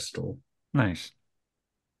really versatile. Nice.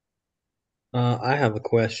 I have a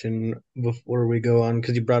question before we go on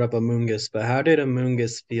because you brought up Amoongus, but how did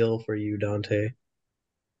Amoongus feel for you, Dante?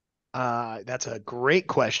 That's a great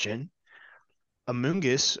question.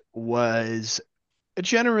 Amoongus was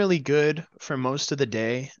generally good for most of the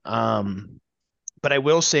day. But I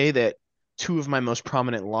will say that two of my most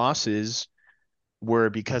prominent losses were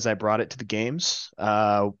because I brought it to the games.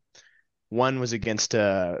 One was against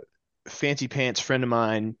a fancy pants friend of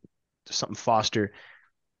mine, something Foster,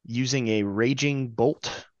 using a raging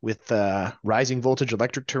bolt with rising voltage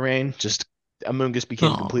electric terrain. Just Amoongus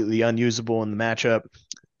became Oh, completely unusable in the matchup.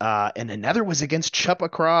 And another was against Chuppa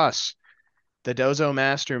Cross, the Dozo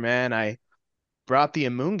Master, man. I brought the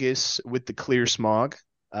Amoongus with the clear smog.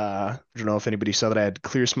 I don't know if anybody saw that I had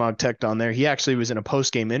clear smog teched on there. He actually was in a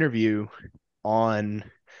post game interview on,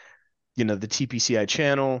 the TPCI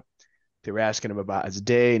channel. They were asking him about his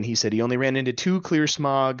day, and he said he only ran into two clear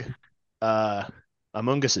smog uh,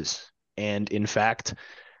 Amoonguses. And in fact,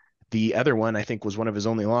 the other one I think was one of his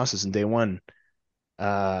only losses in day one.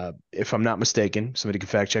 If I'm not mistaken, somebody can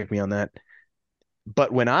fact check me on that.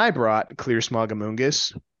 But when I brought Clear Smog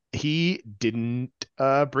Amoongus, he didn't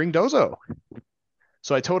bring Dozo.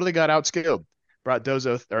 So I totally got outskilled. Brought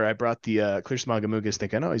Dozo, or I brought the Clear Smog Amoongus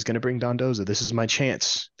thinking, oh, he's going to bring Don Dozo. This is my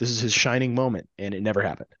chance. This is his shining moment. And it never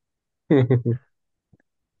happened.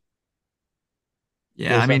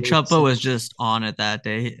 yeah. I Guess mean, that makes Chuppa sense. was just on it that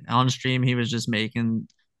day. On stream, he was just making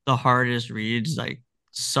the hardest reads, like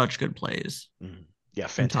such good plays Mhm. Yeah,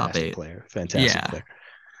 in top fantastic eight. player. Fantastic Yeah. player.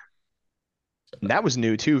 And that was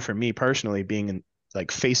new too for me personally, being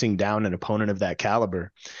like facing down an opponent of that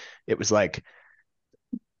caliber. It was like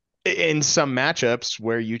in some matchups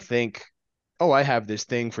where you think, oh, I have this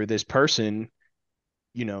thing for this person,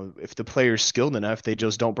 if the player's skilled enough, they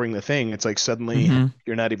just don't bring the thing. It's like suddenly Hmm.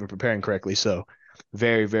 you're not even preparing correctly. So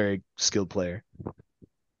very, very skilled player.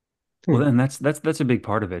 Well, Hmm. then that's a big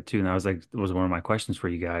part of it too. And that was one of my questions for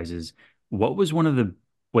you guys is what was one of the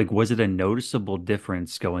like was it a noticeable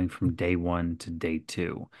difference going from day one to day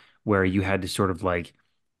two, where you had to sort of like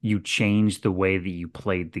you changed the way that you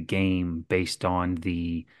played the game based on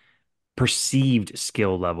the perceived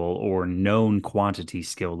skill level or known quantity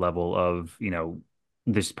skill level of,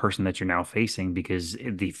 this person that you're now facing because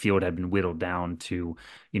the field had been whittled down to,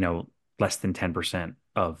 you know, less than 10%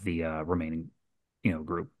 of the remaining,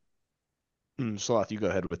 group. Sloth, you go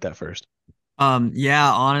ahead with that first.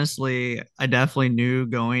 Yeah, honestly, I definitely knew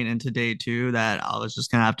going into day two that I was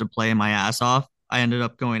just gonna have to play my ass off. I ended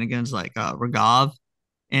up going against like Raghav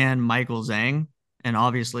and Michael Zhang, and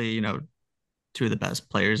obviously, two of the best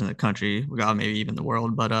players in the country, Raghav maybe even the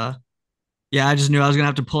world. But yeah, I just knew I was gonna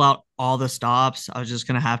have to pull out all the stops. I was just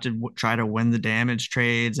gonna have to try to win the damage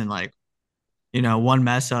trades and like one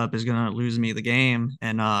mess up is gonna lose me the game.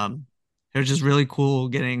 And it was just really cool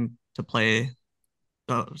getting to play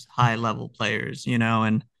those high level players,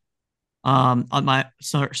 and on my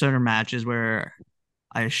certain matches where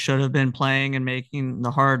I should have been playing and making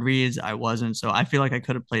the hard reads, I wasn't. So I feel like I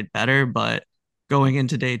could have played better, but going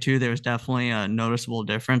into day two, there was definitely a noticeable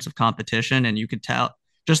difference of competition, and you could tell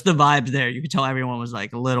just the vibes there. You could tell everyone was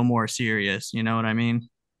like a little more serious. You know what I mean?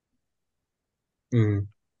 Mm.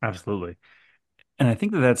 Absolutely. And I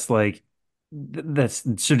think that that's like that's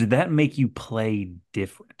so did that make you play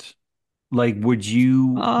different? Like, would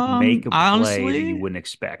you make a play that you Honestly, wouldn't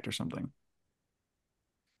expect or something?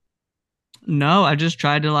 no. I just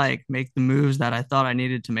tried to like make the moves that I thought I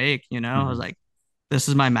needed to make. I was Hmm. like, this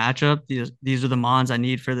is my matchup. These are the mons I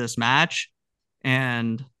need for this match.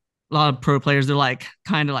 And a lot of pro players, they're like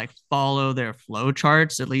kind of like follow their flow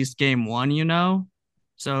charts, at least game one.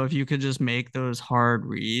 So if you could just make those hard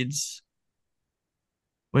reads,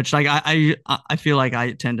 which like I feel like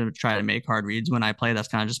I tend to try to make hard reads when I play. That's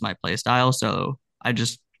kind of just my play style. So I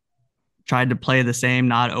just tried to play the same,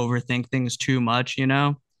 not overthink things too much.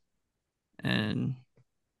 And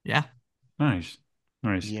yeah. Nice.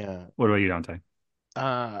 Nice. Yeah. What about you, Dante?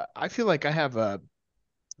 I feel like I have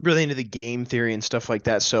really into the game theory and stuff like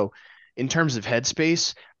that. So, in terms of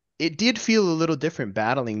headspace, it did feel a little different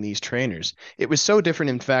battling these trainers. It was so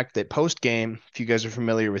different, in fact, that post game, if you guys are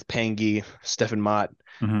familiar with Pangi, Stefan Mott,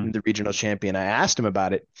 Hmm. the regional champion, I asked him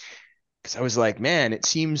about it because I was like, man, it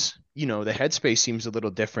seems, the headspace seems a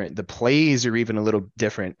little different. The plays are even a little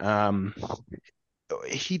different.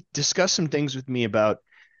 He discussed some things with me about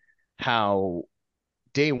how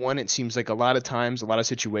day one, it seems like a lot of times, a lot of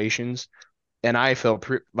situations, and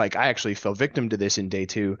like I actually fell victim to this in day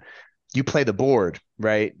two. You play the board,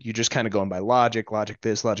 right? You just kind of going by logic, logic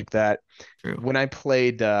this, logic that. True. When I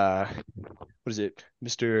played, what is it,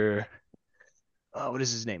 Mr. What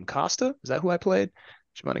is his name? Costa? Is that who I played?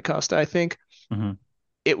 Giovanni Costa, I think. Hmm.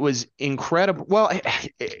 It was incredible. Well,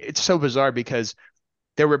 it's so bizarre because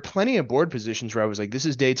there were plenty of board positions where I was like, this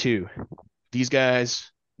is day two. These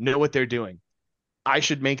guys know what they're doing. I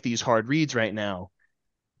should make these hard reads right now.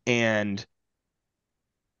 And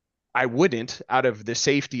I wouldn't out of the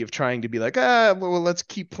safety of trying to be like, well, let's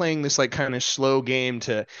keep playing this like kind of slow game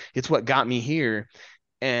to it's what got me here.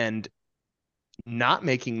 And not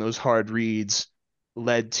making those hard reads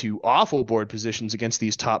led to awful board positions against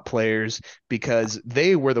these top players because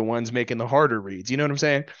they were the ones making the harder reads. You know what I'm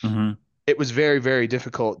saying? Hmm. It was very, very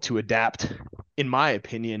difficult to adapt, in my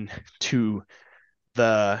opinion, to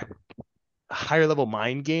the higher level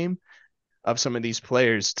mind game of some of these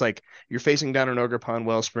players. It's like you're facing down an Ogre Pawn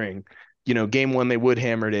Wellspring. Game one, they wood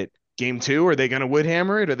hammered it. Game two, are they going to wood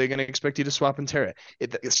hammer it? Or are they going to expect you to swap and tear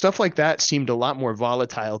it? Stuff like that seemed a lot more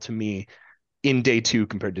volatile to me in day two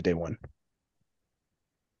compared to day one.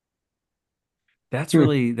 Hmm.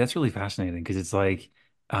 That's really fascinating because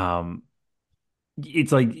um,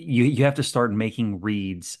 it's like you have to start making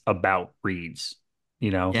reads about reads,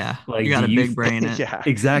 you know? Yeah. You Like, do got a you big brain it. Yeah.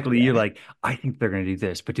 exactly? You're Yeah. like, I think they're going to do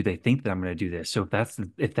this, but do they think that I'm going to do this? So if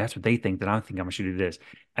that's what they think, then I think I'm going to do this,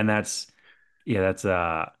 and that's yeah, that's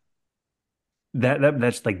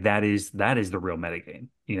like that is the real metagame.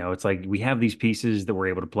 It's like we have these pieces that we're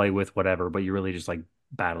able to play with, whatever, but you're really just like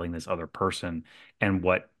battling this other person and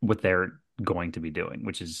what they're going to be doing,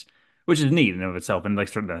 which is neat in and of itself. And like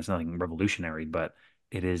certainly that's nothing revolutionary, but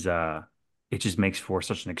it is it just makes for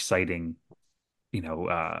such an exciting, you know,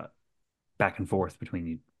 uh back and forth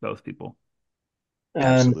between both people.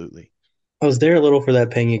 And Absolutely. I was there a little for that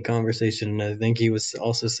Pengy conversation, and I think he was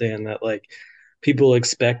also saying that like people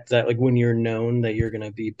expect that like when you're known that you're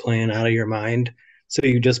gonna be playing out of your mind, so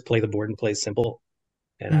you just play the board and play simple.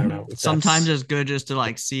 And I don't know if Sometimes that's it's good just to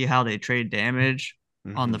like see how they trade damage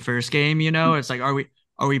on the Hmm. first game. It's like, are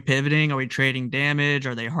we pivoting? Are we trading damage?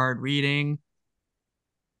 Are they hard reading?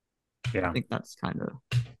 I Yeah. think that's kind of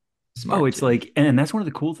Oh, smart it's too. like, and that's one of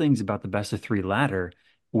the cool things about the best of three ladder,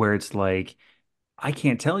 where it's like, I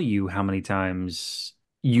can't tell you how many times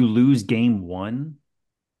you lose game one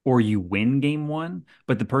or you win game one,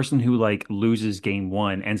 but the person who like loses game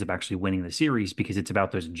one ends up actually winning the series because it's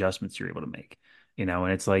about those adjustments you're able to make. And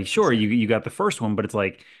it's like, sure, you Exactly. got the first one, but it's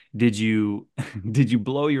like, did you did you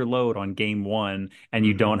blow your load on game one and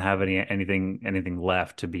you don't Hmm. have anything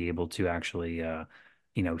left to be able to actually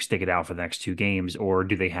stick it out for the next two games, or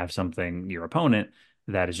do they have something your opponent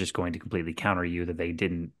that is just going to completely counter you that they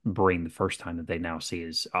didn't bring the first time that they now see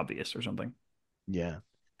as obvious or something? Yeah.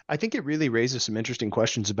 I think it really raises some interesting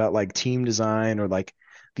questions about like team design or like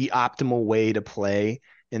the optimal way to play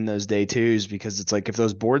in those day twos because it's like if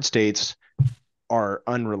those board states are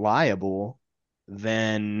unreliable,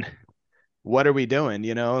 then what are we doing?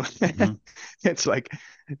 You know, Mhm. it's like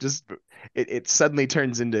just it suddenly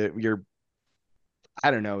turns into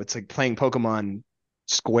I don't know, it's like playing Pokemon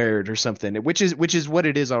squared or something, which is what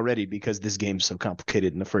it is already because this game's so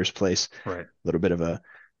complicated in the first place. Right. A little bit of a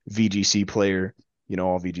VGC player,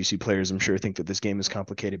 all VGC players, I'm sure, think that this game is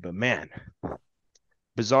complicated, but man,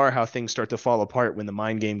 bizarre how things start to fall apart when the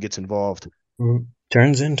mind game gets involved.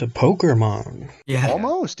 Turns into Poker-mon. Yeah.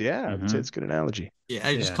 Almost, yeah. Mhm. It's a good analogy.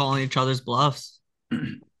 Yeah, just Yeah. calling each other's bluffs.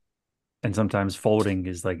 And sometimes folding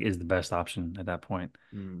is the best option at that point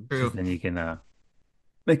because True. then you can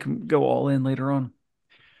make them go all in later on.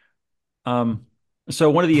 Um,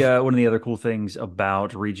 so one of the other cool things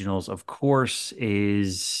about regionals, of course,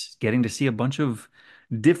 is getting to see a bunch of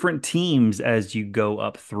different teams as you go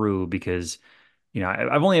up through because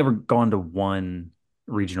I've only ever gone to one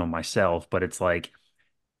regional myself, but it's like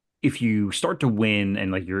if you start to win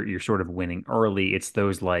and like you're sort of winning early, it's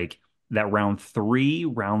those like that round three,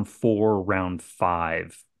 round four, round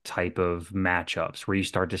five type of matchups where you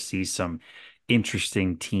start to see some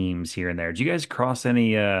interesting teams here and there. Do you guys cross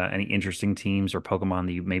any interesting teams or Pokemon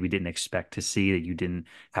that you maybe didn't expect to see that you didn't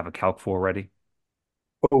have a calc for already?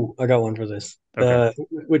 Oh, I got one for this. Okay.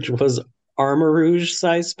 Which was Armor Rouge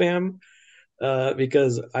size spam.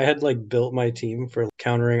 Because I had like built my team for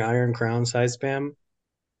countering Iron Crown size spam.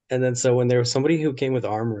 And then so when there was somebody who came with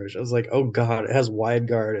Armor Rouge, I was like, oh God, it has wide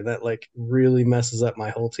guard, and that like really messes up my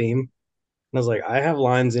whole team. And I was like, I have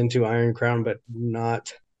lines into Iron Crown, but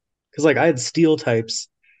not because like I had steel types.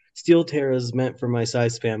 Steel Terra is meant for my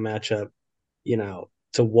size spam matchup,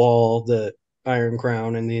 to wall the Iron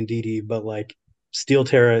Crown and the Indeedee, but like Steel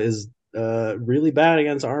Terra is really bad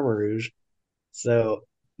against Armor Rouge. So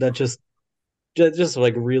that just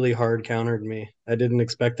like really hard countered me. I didn't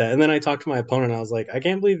expect that. And then I talked to my opponent. I was like, I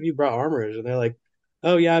can't believe you brought Armorage. And they're like,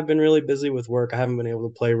 oh yeah, I've been really busy with work. I haven't been able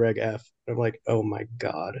to play Reg F. I'm like, oh my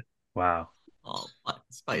God. Wow. Oh, Yeah,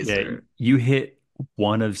 Spicer. you hit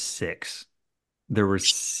one of six. There were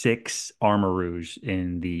six Armor Rouge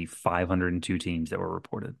in the 502 teams that were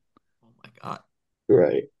reported. Oh my God.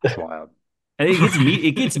 Right. That's wild. And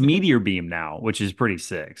it gets Meteor Beam now, which is pretty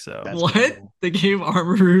sick. So That's pretty What? cool. They gave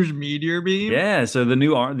Armor Rouge Meteor Beam? yeah, so the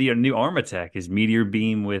new arm attack is Meteor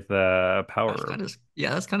Beam with Power That's Herb.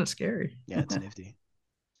 that's kind of scary. Yeah, it's nifty.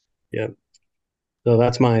 Yep. So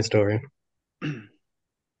that's my story.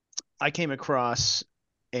 I came across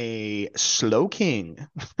a Slow King.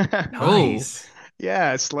 Oh, Nice.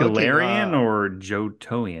 Yeah, Slow King. Galarian or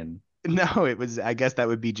Johtoian? No, I guess that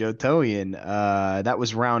would be Johtoian. That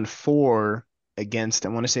was round 4 against, I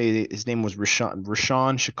want to say his name was Rashawn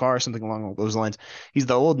Shakar, something along those lines. He's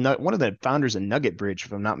one of the founders of Nugget Bridge,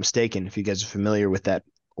 if I'm not mistaken, if you guys are familiar with that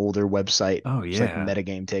older website. Oh It's like yeah.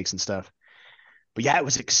 metagame takes and stuff. But yeah, it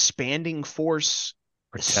was Expanding Force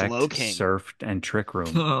Slow Protect, King. Surf, and Trick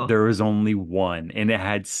Room. oh. There was only one, and it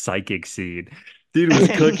had Psychic Seed. Dude was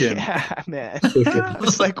cooking. Yeah, man. Okay. I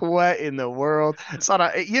was like, what in the world?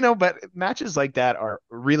 But matches like that are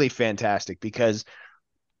really fantastic because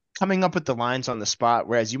coming up with the lines on the spot,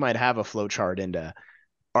 whereas you might have a flow chart into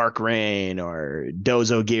Arc Rain or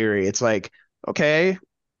Dozo Geary, it's like, okay,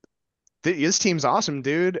 this team's awesome,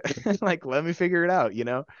 dude. Like, let me figure it out.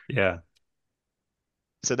 Yeah.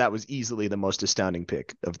 So that was easily the most astounding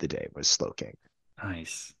pick of the day was Slow King.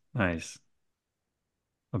 Nice. Nice.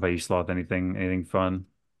 What about you, Sloth? Anything fun?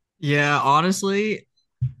 Yeah, honestly,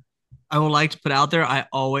 I would like to put out there I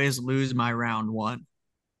always lose my round one.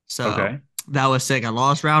 So Okay. that was sick. I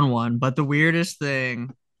lost round one, but the weirdest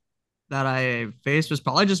thing that I faced was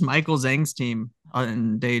probably just Michael Zhang's team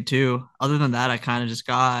on day two. Other than that, I kind of just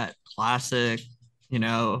got classic, you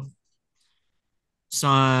know,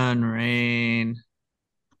 sun, rain,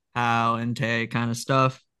 how, and Tay kind of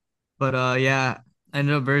stuff. But yeah, I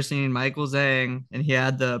ended up versing Michael Zhang, and he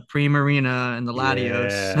had the Primarina and the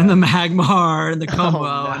Latios and the Yeah. Magmar and the Oh,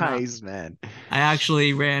 Como. And nice, man. I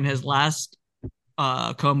actually ran his last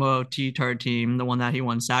Como T-Tar team, the one that he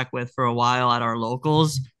won sack with for a while at our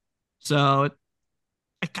locals. So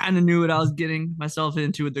I kind of knew what I was getting myself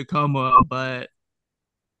into with the Como, but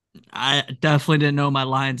I definitely didn't know my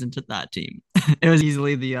lines into that team. It was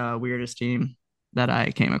easily the weirdest team that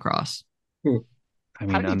I came across. Hmm. I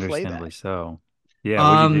How mean, did he play that? understandably so.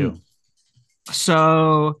 Yeah, what'd you Um, do?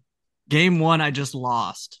 so game one, I just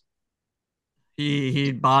lost.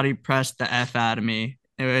 He body pressed the F out of me,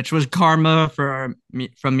 which was karma for me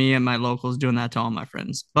from me and my locals doing that to all my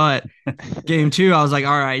friends. But game two, I was like,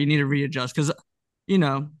 all right, you need to readjust because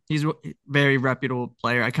he's a very reputable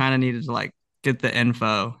player. I kind of needed to like get the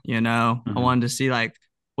info. I Mhm. wanted to see like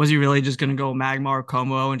was he really just gonna go Magmar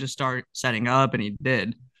Como and just start setting up, and he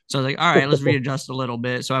did. So I was like, all right, let's readjust a little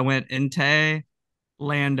bit. So I went Inte,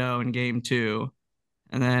 Lando in game two.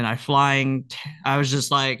 And then I was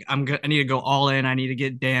just like, I need to go all in. I need to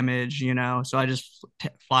get damage, you know? So I just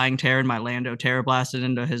flying Terran my Lando, Terra blasted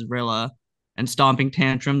into his Rilla and stomping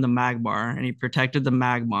Tantrum the Magmar. And he protected the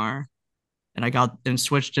Magmar. And I got and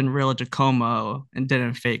switched in Rilla to Como and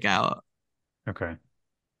didn't fake out. Okay.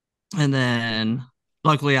 And then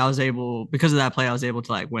luckily because of that play, I was able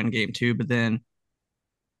to like win game two. But then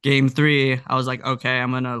game three, I was like, okay,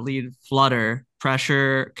 I'm gonna lead Flutter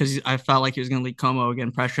pressure because I felt like he was gonna lead Como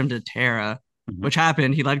again, pressure him to Terra, Mhm. which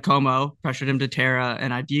happened. He led Como, pressured him to Terra,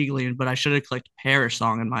 and I degleaned, but I should have clicked Perish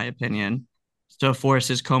Song in my opinion to force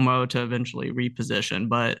his Como to eventually reposition.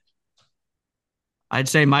 But I'd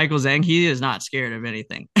say Michael Zhang, he is not scared of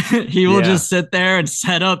anything. He will Yeah. just sit there and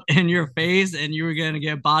set up in your face, and you were gonna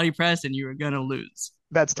get body pressed, and you were gonna lose.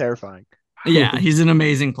 That's terrifying. Yeah, he's an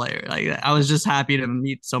amazing player. Like I was just happy to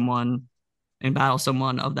meet someone and battle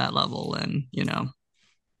someone of that level, and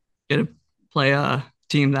get to play a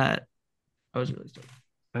team that I was really stoked.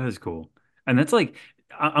 That is cool. And that's like,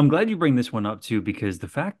 I'm glad you bring this one up too, because the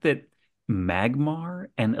fact that Magmar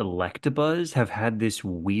and Electabuzz have had this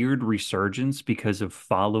weird resurgence because of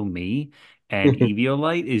Follow Me and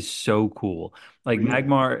Eviolite is so cool. Like Yeah.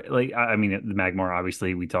 Magmar, like I mean, the Magmar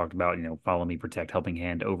obviously we talked about, Follow Me, Protect, Helping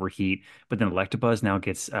Hand, Overheat, but then Electabuzz now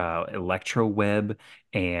gets Electro Web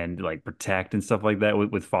and like Protect and stuff like that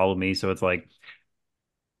with Follow Me. So it's like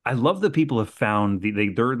I love that people have found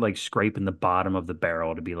they're like scraping the bottom of the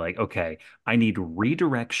barrel to be like, okay, I need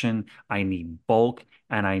redirection, I need bulk,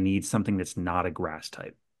 and I need something that's not a grass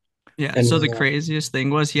type. Yeah. And So the craziest thing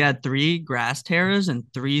was he had 3 grass terras and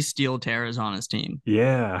 3 steel terras on his team.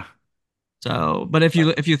 Yeah. So, but if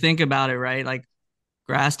you think about it, right, like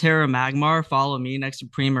Grass Terra Magmar, Follow Me next to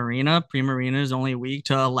Primarina. Primarina is only weak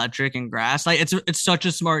to electric and grass. Like it's such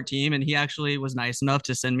a smart team, and he actually was nice enough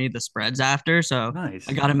to send me the spreads after. So I Nice.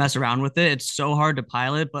 got to mess around with it. It's so hard to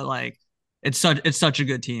pilot, but like it's such a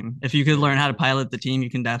good team. If you could learn how to pilot the team, you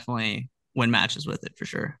can definitely win matches with it for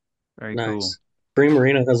sure. Very cool. nice.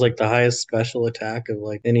 Primarina has like the highest special attack of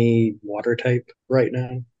like any water type right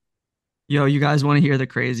now. Yo, you guys want to hear the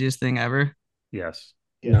craziest thing ever? Yes.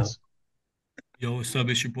 No. Yes. Yo, what's up?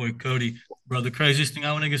 It's your boy Cody. Bro, the craziest thing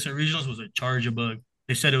I went against at regionals was a charger bug.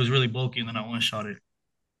 They said it was really bulky, and then I one shot it.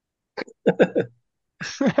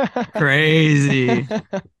 Crazy.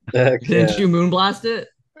 Heck Didn't yeah. you moonblast it?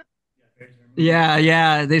 Yeah,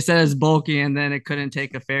 yeah. They said it's bulky, and then it couldn't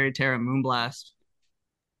take a Fairy Terra Moonblast.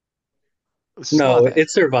 No, Sloth, it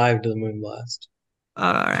survived the Moonblast.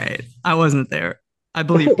 All right. I wasn't there. I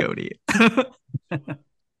believe Cody.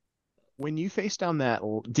 when you face down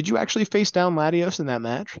did you actually face down Latios in that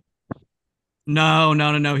match? No,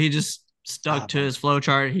 no, no, no. He just stuck to bummer. his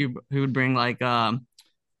flowchart. He would bring like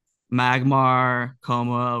Magmar,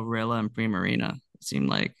 Coma, Rilla, and Primarina. It seemed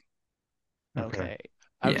like. Okay.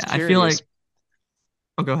 I was Yeah, I feel like. curious.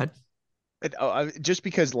 Oh, go ahead. Just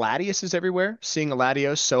because Latios is everywhere, seeing a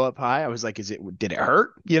Latios so up high, I was like, did it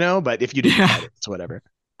hurt? But if you didn't Yeah. fight it, it's whatever.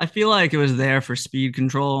 I feel like it was there for speed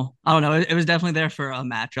control. I don't know. It was definitely there for a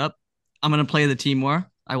matchup. I'm gonna play the team more.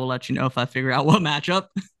 I will let you know if I figure out what matchup.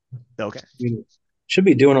 Okay. I mean, should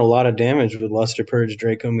be doing a lot of damage with Luster Purge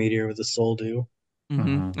Draco Meteor with a Soul Dew.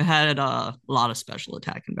 Mhm. It had a lot of special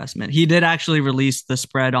attack investment. He did actually release the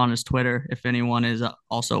spread on his Twitter. If anyone is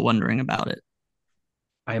also wondering about it,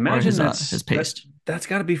 I or imagine his paste. that's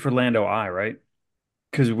got to be for Lando I, right?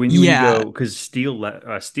 Because when you Yeah, go, because Steel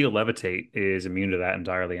Levitate is immune to that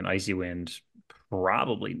entirely, and Icy Wind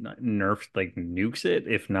probably nerfs like nukes it,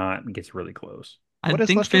 if not gets really close. I What does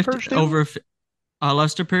think Luster 50 Purge do? over.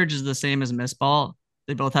 Luster Purge is the same as Mistball.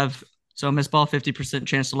 They both have Mistball 50%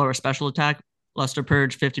 chance to lower special attack. Luster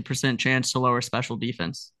Purge 50% chance to lower special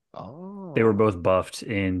defense. They were Oh. both buffed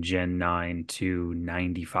in Gen 9 to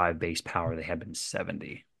 95 base power. They had been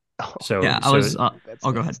 70. Oh, So Yeah, I so was. that's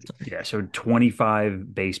I'll go ahead. nasty. yeah, so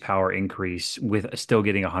 25 base power increase with still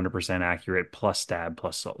getting 100% accurate plus stab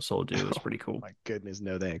plus soul dew is pretty cool. My goodness,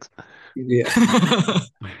 no thanks. Yeah.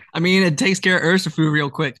 I mean, it takes care of Urshifu real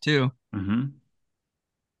quick too. Mm-hmm.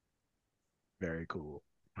 Very cool.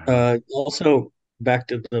 Also, back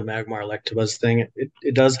to the Magmar Electabuzz thing,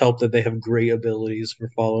 it does help that they have great abilities for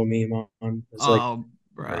Follow Me Mon. It's like Oh,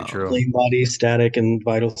 Very bro. true. Flame Body, Static, and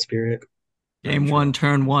Vital Spirit. Game Very one, true.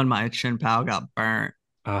 turn one, my Chin Pao got burnt.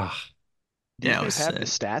 Ah, Do Yeah, you it guys was have the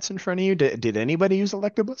sick. stats in front of you? Did anybody use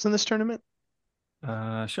Electabuzz in this tournament?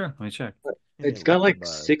 sure. Let me check. It's got like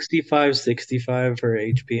Electabuzz. 65 for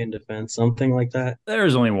HP and defense, something like that.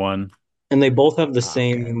 There's only one. And they both have the Okay,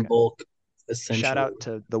 same okay. bulk, Shout essentially. out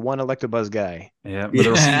to the one Electabuzz guy. Yeah, but Yeah.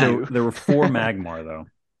 there See were, you. there were four Magmar though.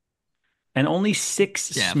 and only six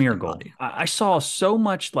Yeah, for their Smeargle. body. I saw so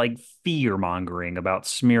much like fear mongering about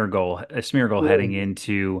Smeargle heading Oh,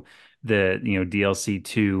 into the DLC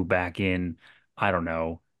 2 back in, I don't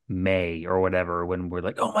know, May or whatever, when we're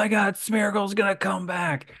like, oh my God, Smeargle's gonna come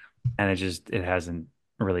back, and it hasn't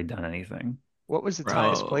really done anything. What was its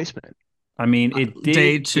highest Bro. placement? I mean, it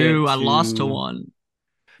Day did get two, I lost to to one.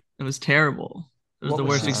 It was terrible. It was What the was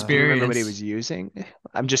worst he, do you remember what he experience. was using?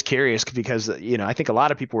 I'm just curious because, I think a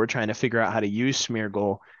lot of people were trying to figure out how to use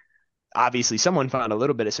Smeargle. Obviously, someone found a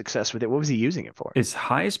little bit of success with it. What was he using it for? its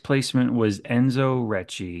highest placement was Enzo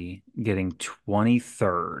Recchi getting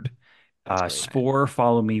 23rd. That's great. Spore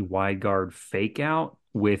Follow Me Wide Guard Fake Out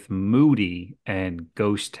with Moody and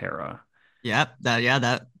Ghost Terra. Yep.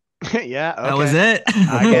 Yeah, That was okay. it.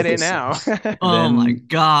 I get it focus. now. Oh my Then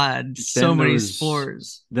God. So then there many was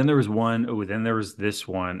spores. then there was one. Oh, then there was this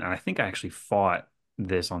one, and I think I actually fought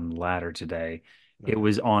this on ladder today. It Okay.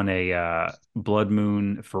 was on a Blood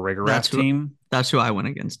Moon That's Farigiraf who team. that's who I went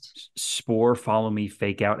against. Spore Follow Me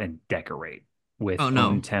Fake Out and Decorate with Oh Own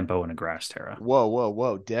no. Tempo and a Grass Terra. Whoa, whoa,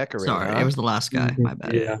 whoa. Decorate, Sorry, it huh? was the last guy. Mhm. My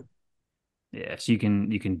bad. Yeah. Yeah, so you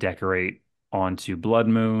can decorate onto Blood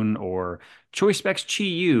Moon or Choice Specs Chi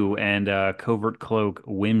Yu, and Covert Cloak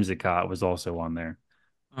Whimsicott was also on there.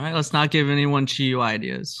 All right, let's not give anyone Chiyu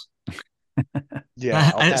ideas.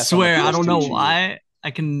 Yeah, I'll I pass on the swear, I don't PS2 know Chi. why.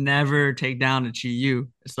 I can never take down a Chiyu.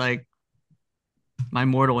 It's like my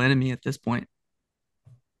mortal enemy at this point.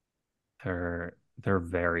 They're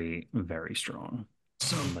very, very strong.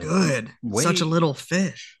 So And like good. Such a way little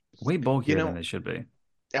fish. way You bulkier than know, they should be.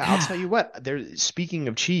 I'll Yeah. tell you what. Speaking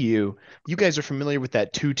of Chi Yu, you guys are familiar with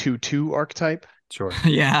that 222 archetype? Sure.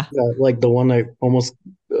 Yeah. Yeah, like the one I almost,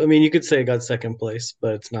 I mean, you could say it got second place,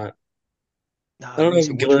 but it's not. I Let don't me know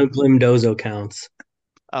see if which one. Glimdozo counts.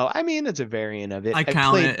 Oh, I mean, it's a variant of it. I I've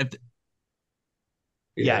count played. it. If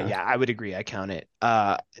Yeah, Yeah. yeah, I would agree. I count it.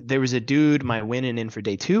 There was a dude, my winning in for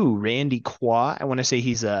day two, Randy Qua. I want to say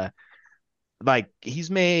he's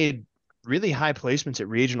made really high placements at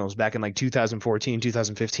regionals back in like 2014,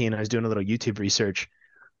 2015. I was doing a little YouTube research.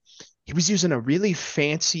 He was using a really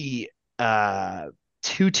fancy uh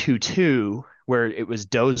 222 where it was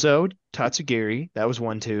Dozo, Tatsugiri, that was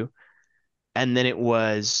 1-2. And then it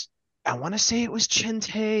was, I want to say it was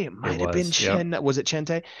Chente. It It might have been was. Yep. Chen. Was it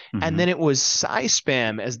Chente? And Hmm. then it was Psy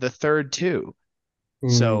Spam as the third two. Mm.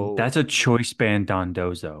 So That's a choice band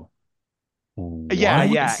Dondozo. yeah, oh my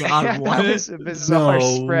What? yeah, God, that what? was a bizarre No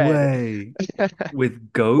spread. way.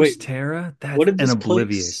 With Wait, Ghost Terra? what That's did an this place?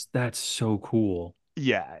 Oblivious. That's so cool.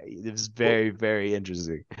 Yeah, it was What very, very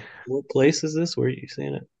interesting. what place is this? Where are you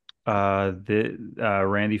seeing it? The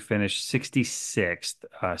Randy finished 66th,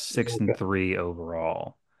 6 and Okay. 3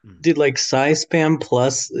 overall Mm. Did like size spam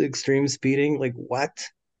plus extreme speeding? Like what?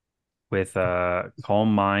 with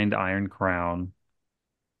Calm Mind, Iron Crown,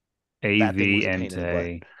 That thing AV was a pain in the butt.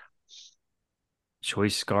 Entei,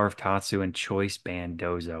 Choice Scarf Tatsu, and Choice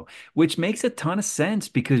Bandozo, which makes a ton of sense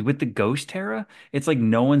because with the Ghost Terra, it's like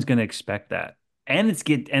no one's gonna expect that. And it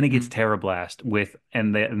gets Mm. Terra Blast with,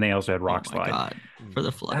 and they also had Oh Rock my Slide. God. For Mm.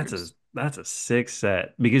 the That's a flutters. that's a sick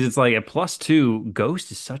set because it's like a +2.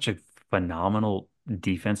 Ghost is such a phenomenal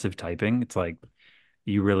defensive typing. It's like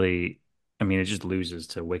you really, I mean, it just loses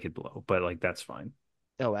to Wicked Blow, but like that's fine.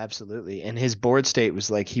 Oh, absolutely. And his board state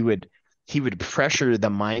was like he would pressure the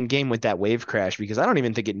mind game with that wave crash because I don't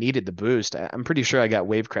even think it needed the boost. I'm pretty sure I got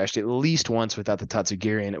wave crashed at least once without the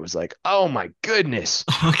Tatsugiri, and it was like, oh my goodness.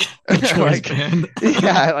 Okay. The choice Like, band.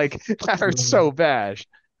 yeah, like that hurts Mm. so bad.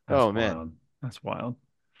 That's Oh man. wild. That's wild.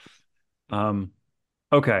 Um,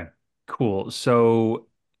 okay, cool. So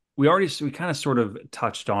we kind of sort of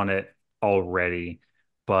touched on it already,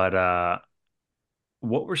 but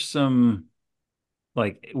what were some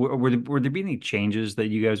like were there be any changes that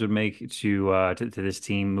you guys would make to this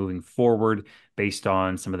team moving forward based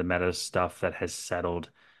on some of the meta stuff that has settled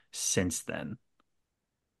since then?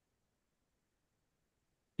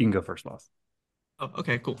 You can go first, Loth. Oh,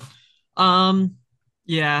 okay, cool. Um,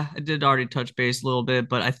 yeah, I did already touch base a little bit,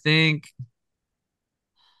 but I think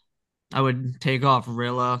I would take off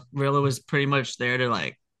Rilla. Rilla was pretty much there to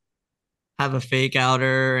like have a fake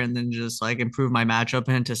outer and then just like improve my matchup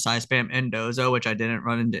into Side Spam Endozo, which I didn't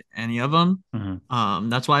run into any of them. Hmm.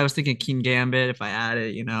 That's why I was thinking King Gambit. If I add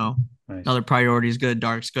it, Nice. another priority is good.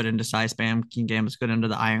 Dark's good into Side Spam. King Gambit's good into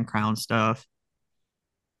the Iron Crown stuff.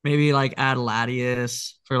 Maybe like add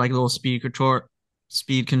Latius for like a little speed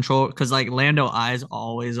control because like Lando Eye is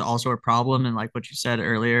always also a problem, and like what you said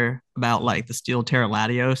earlier about like the Steel Terra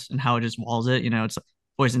Latios and how it just walls it. It's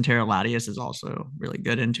Poison Terra Latios is also really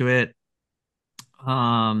good into it.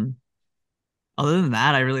 Um, Other than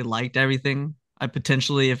that, I really liked everything. I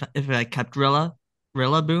potentially, if I kept Rilla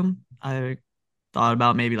Boom, I thought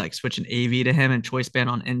about maybe like switching AV to him and choice band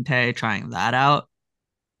on Inte, trying that out.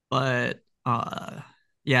 But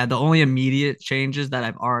yeah, the only immediate changes that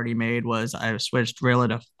I've already made was I switched Rilla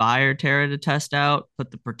to Fire Terra to test out,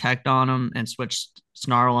 put the Protect on him, and switched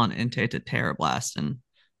Snarl on Inte to Terra Blast, and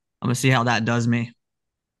I'm gonna see how that does me.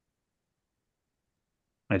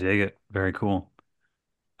 I dig it. Very cool.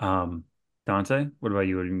 Um, Dante, what about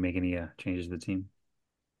you? Would you make any changes to the team?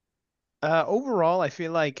 Overall, I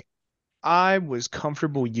feel like I was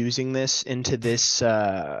comfortable using this into this.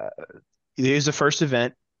 It is the first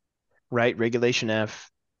event, right? Regulation F.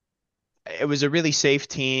 It was a really safe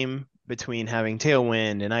team between having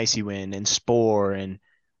Tailwind and Icy Wind and Spore and,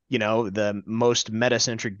 the most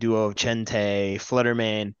meta-centric duo of Chente,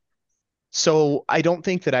 Fluttermane. So I don't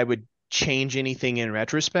think that I would change anything in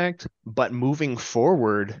retrospect, but moving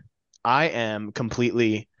forward, I am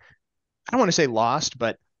completely, I don't want to say lost,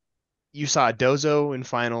 but you saw Dozo in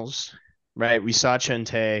finals, right? We saw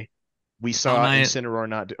Chente. We Pow saw Knight, Incineroar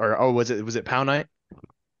not, or oh, was it Pow Knight?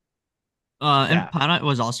 and Yeah. Pow Knight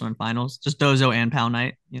was also in finals, just Dozo and Pow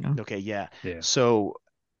Knight, you know. Okay, yeah. Yeah. So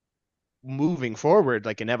moving forward,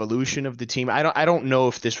 like an evolution of the team, I don't know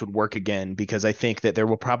if this would work again because I think that there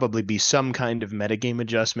will probably be some kind of metagame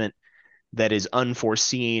adjustment that is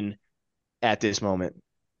unforeseen at this moment,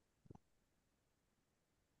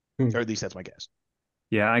 Hmm. or at least that's my guess.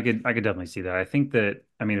 Yeah, I could definitely see that. I think that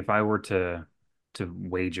I mean if I were to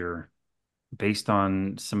wager based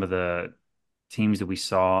on some of the teams that we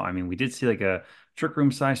saw, I mean we did see like a Trick Room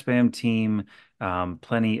Sci Spam team,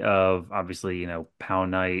 plenty of obviously,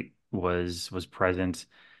 Pound Knight was present.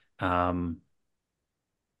 Um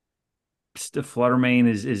Fluttermane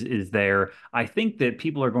is there. I think that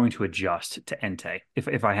people are going to adjust to Entei.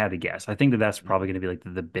 If I had to guess, I think that that's probably going to be like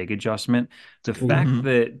the big adjustment. The Ooh. fact Mm-hmm.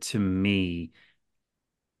 that to me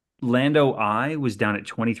Lando I was down at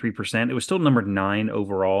 23%. It was still number nine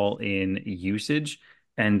overall in usage.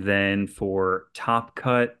 And then for top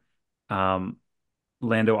cut, um,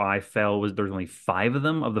 Lando I fell was there's only five of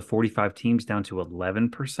them of the 45 teams down to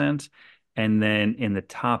 11%. And then in the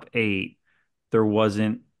top eight, there were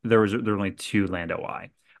only two Lando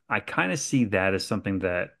I. I kind of see that as something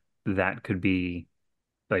that could be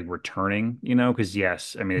like returning, because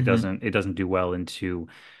yes, I mean Mm-hmm. it doesn't do well into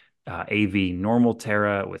AV normal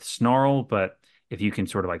Terra with Snarl, but if you can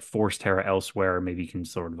sort of like force Terra elsewhere, maybe you can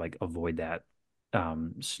sort of like avoid that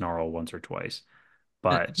Snarl once or twice. It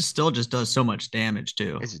But just still just does so much damage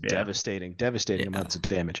too. It's yeah, devastating Yeah. amounts of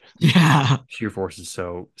damage. Yeah. sheer force is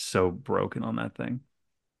so broken on that thing.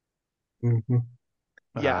 Mhm.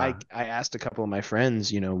 Yeah, Uh, I asked a couple of my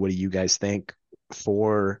friends, what do you guys think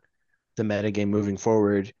for the metagame moving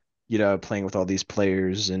forward, playing with all these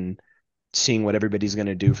players and seeing what everybody's going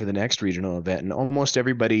to do for the next regional event. And almost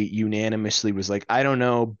everybody unanimously was like, I don't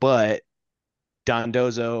know, but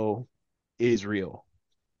Dondozo is real.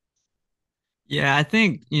 Yeah, I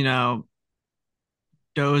think, Dozo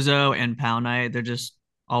and Pound Knight, they're just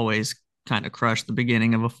always kind of crush the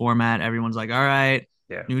beginning of a format. Everyone's like, all right,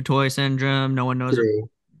 yeah. new toy syndrome. No one knows, True.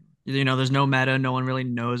 there's no meta. No one really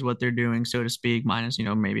knows what they're doing, so to speak, minus,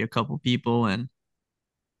 maybe a couple people. And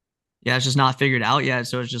yeah, it's just not figured out yet.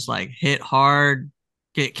 So it's just like hit hard,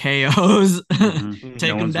 get KOs, No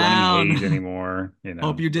take Hmm. them one's running Haze down. anymore,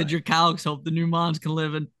 Hope you did Right. your calcs. Hope the new mons can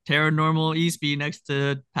live in Terra Normal East next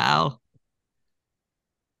to POW.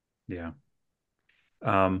 Yeah.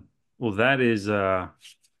 Um, well, that is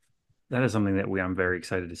something that I'm very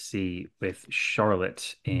excited to see with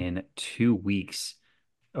Charlotte in 2 weeks.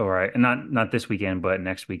 All right, and not this weekend, but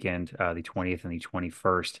next weekend, the 20th and the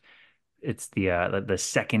 21st. It's the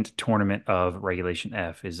second tournament of Regulation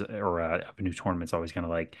F is or of a new tournament. It's always kind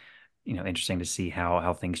of like, interesting to see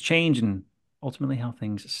how things change and ultimately how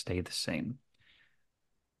things stay the same.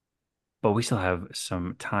 But we still have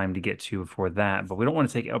some time to get to before that. But we don't want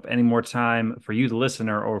to take up any more time for you, the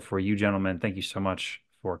listener, or for you, gentlemen. Thank you so much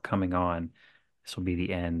for coming on. This will be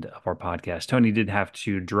the end of our podcast. Tony did have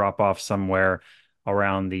to drop off somewhere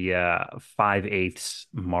around the 5/8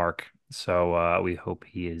 mark. So we hope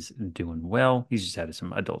he is doing well. He's just had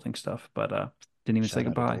some adulting stuff, but didn't even say Shout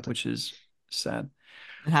out goodbye, adulting. which is sad.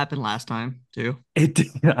 It happened last time too. It,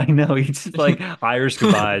 I know. He just like Irish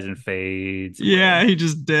goodbyes and fades Yeah, away. he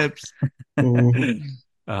just dips. Mhm.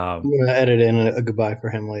 I'm Um, gonna edit in a goodbye for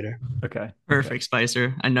him later. okay. Okay. Perfect,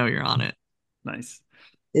 Spicer. I know you're on it. Nice.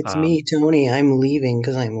 It's me, Um, Tony. I'm leaving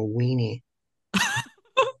because I'm a weenie.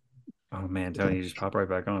 oh man, Tony, you just pop right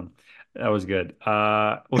back on. That was good.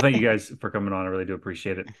 Well, thank you guys for coming on. I really do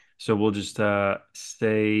appreciate it. So we'll just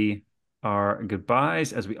say our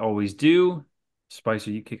goodbyes as we always do.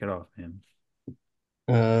 Spicer, you kick it off, man.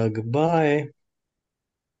 Goodbye.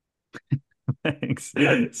 Thanks.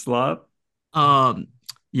 Slop. Um,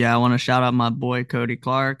 yeah, I want to shout out my boy Cody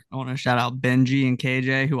Clark. I want to shout out Benji and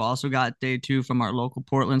KJ, who also got day 2 from our local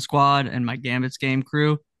Portland squad, and my Gambits game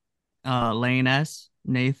crew. Lane S,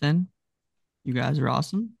 Nathan, you guys are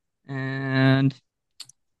awesome. And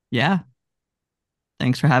yeah,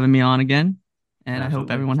 thanks for having me on again. And I hope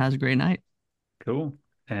Absolutely. everyone has a great night. Cool.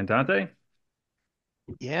 And Dante?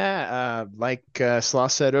 Yeah, like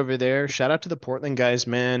Sloth said over there, shout out to the Portland guys,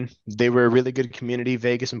 man. They were a really good community.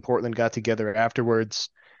 Vegas and Portland got together afterwards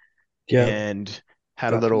Yep. and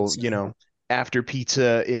had a Got little, pizza. after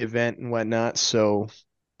pizza event and whatnot. So,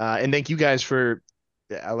 and thank you guys for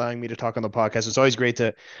allowing me to talk on the podcast. It's always great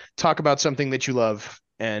to talk about something that you love,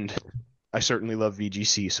 and I certainly love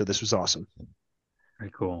VGC. So this was awesome.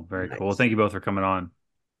 Very cool. Very cool. Well, Nice. thank you both for coming on.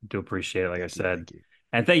 Do appreciate it, like I Thank you. said. Thank you.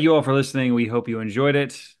 And thank you all for listening. We hope you enjoyed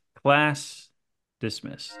it. Class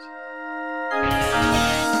dismissed.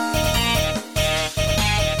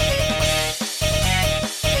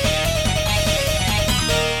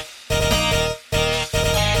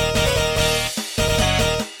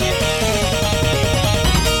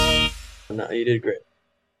 No, you did great.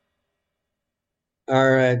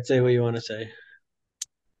 All right, say what you want to say.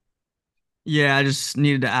 Yeah, I just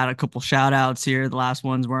needed to add a couple shout outs here. The last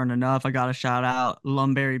ones weren't enough. I got to shout out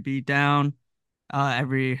Lumberry Beatdown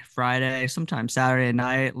every Friday, sometimes Saturday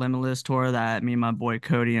night, Limitless tour that me and my boy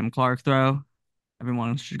Cody M. Clark throw.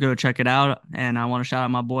 Everyone should go check it out. And I want to shout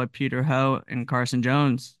out my boy Peter Ho and Carson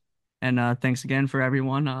Jones. And thanks again for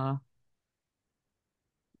everyone.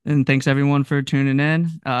 And thanks everyone for tuning in.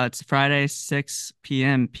 It's Friday, 6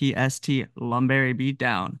 p.m. PST, Lumberry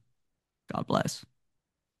Beatdown. God bless.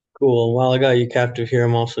 Cool. While I got you captive here,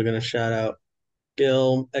 I'm also going to shout out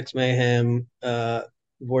Gil, X Mayhem,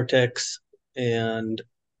 Vortex, and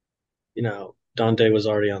Dante was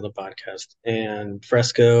already on the podcast, and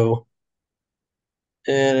Fresco,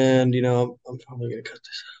 and I'm probably gonna cut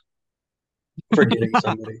this out. Forgetting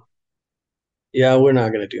somebody. Yeah, we're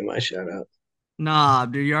not gonna do my shout out. Nah,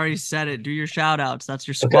 dude, you already said it. Do your shout outs. That's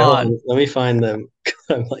your Okay, hold squad. on. Let me find them.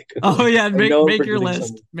 I'm like, Oh yeah, I make know I'm make your forgetting list.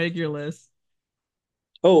 someone. Make your list.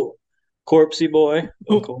 Oh, Corpsey Boy, of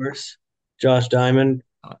Oh, course. Josh Diamond,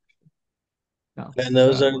 no. and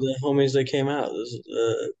those are the homies that came out. Those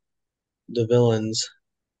are the villains.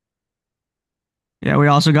 Yeah, we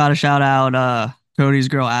also got to shout out Cody's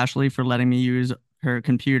girl Ashley for letting me use her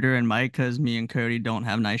computer and mic because me and Cody don't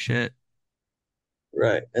have nice shit.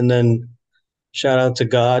 Right. And then shout out to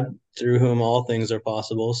God, through whom all things are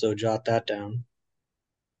possible. So jot that down.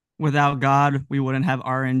 Without God, we wouldn't have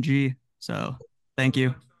RNG. So thank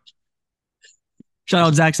you. Shout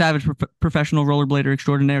out Zach Savage, professional rollerblader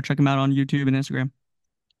extraordinaire. Check him out on YouTube and Instagram.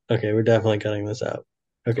 Okay, we're definitely cutting this out.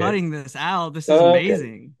 Okay. Cutting this out. This is Okay.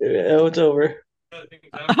 amazing. Oh, it's over.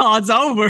 Oh, it's over.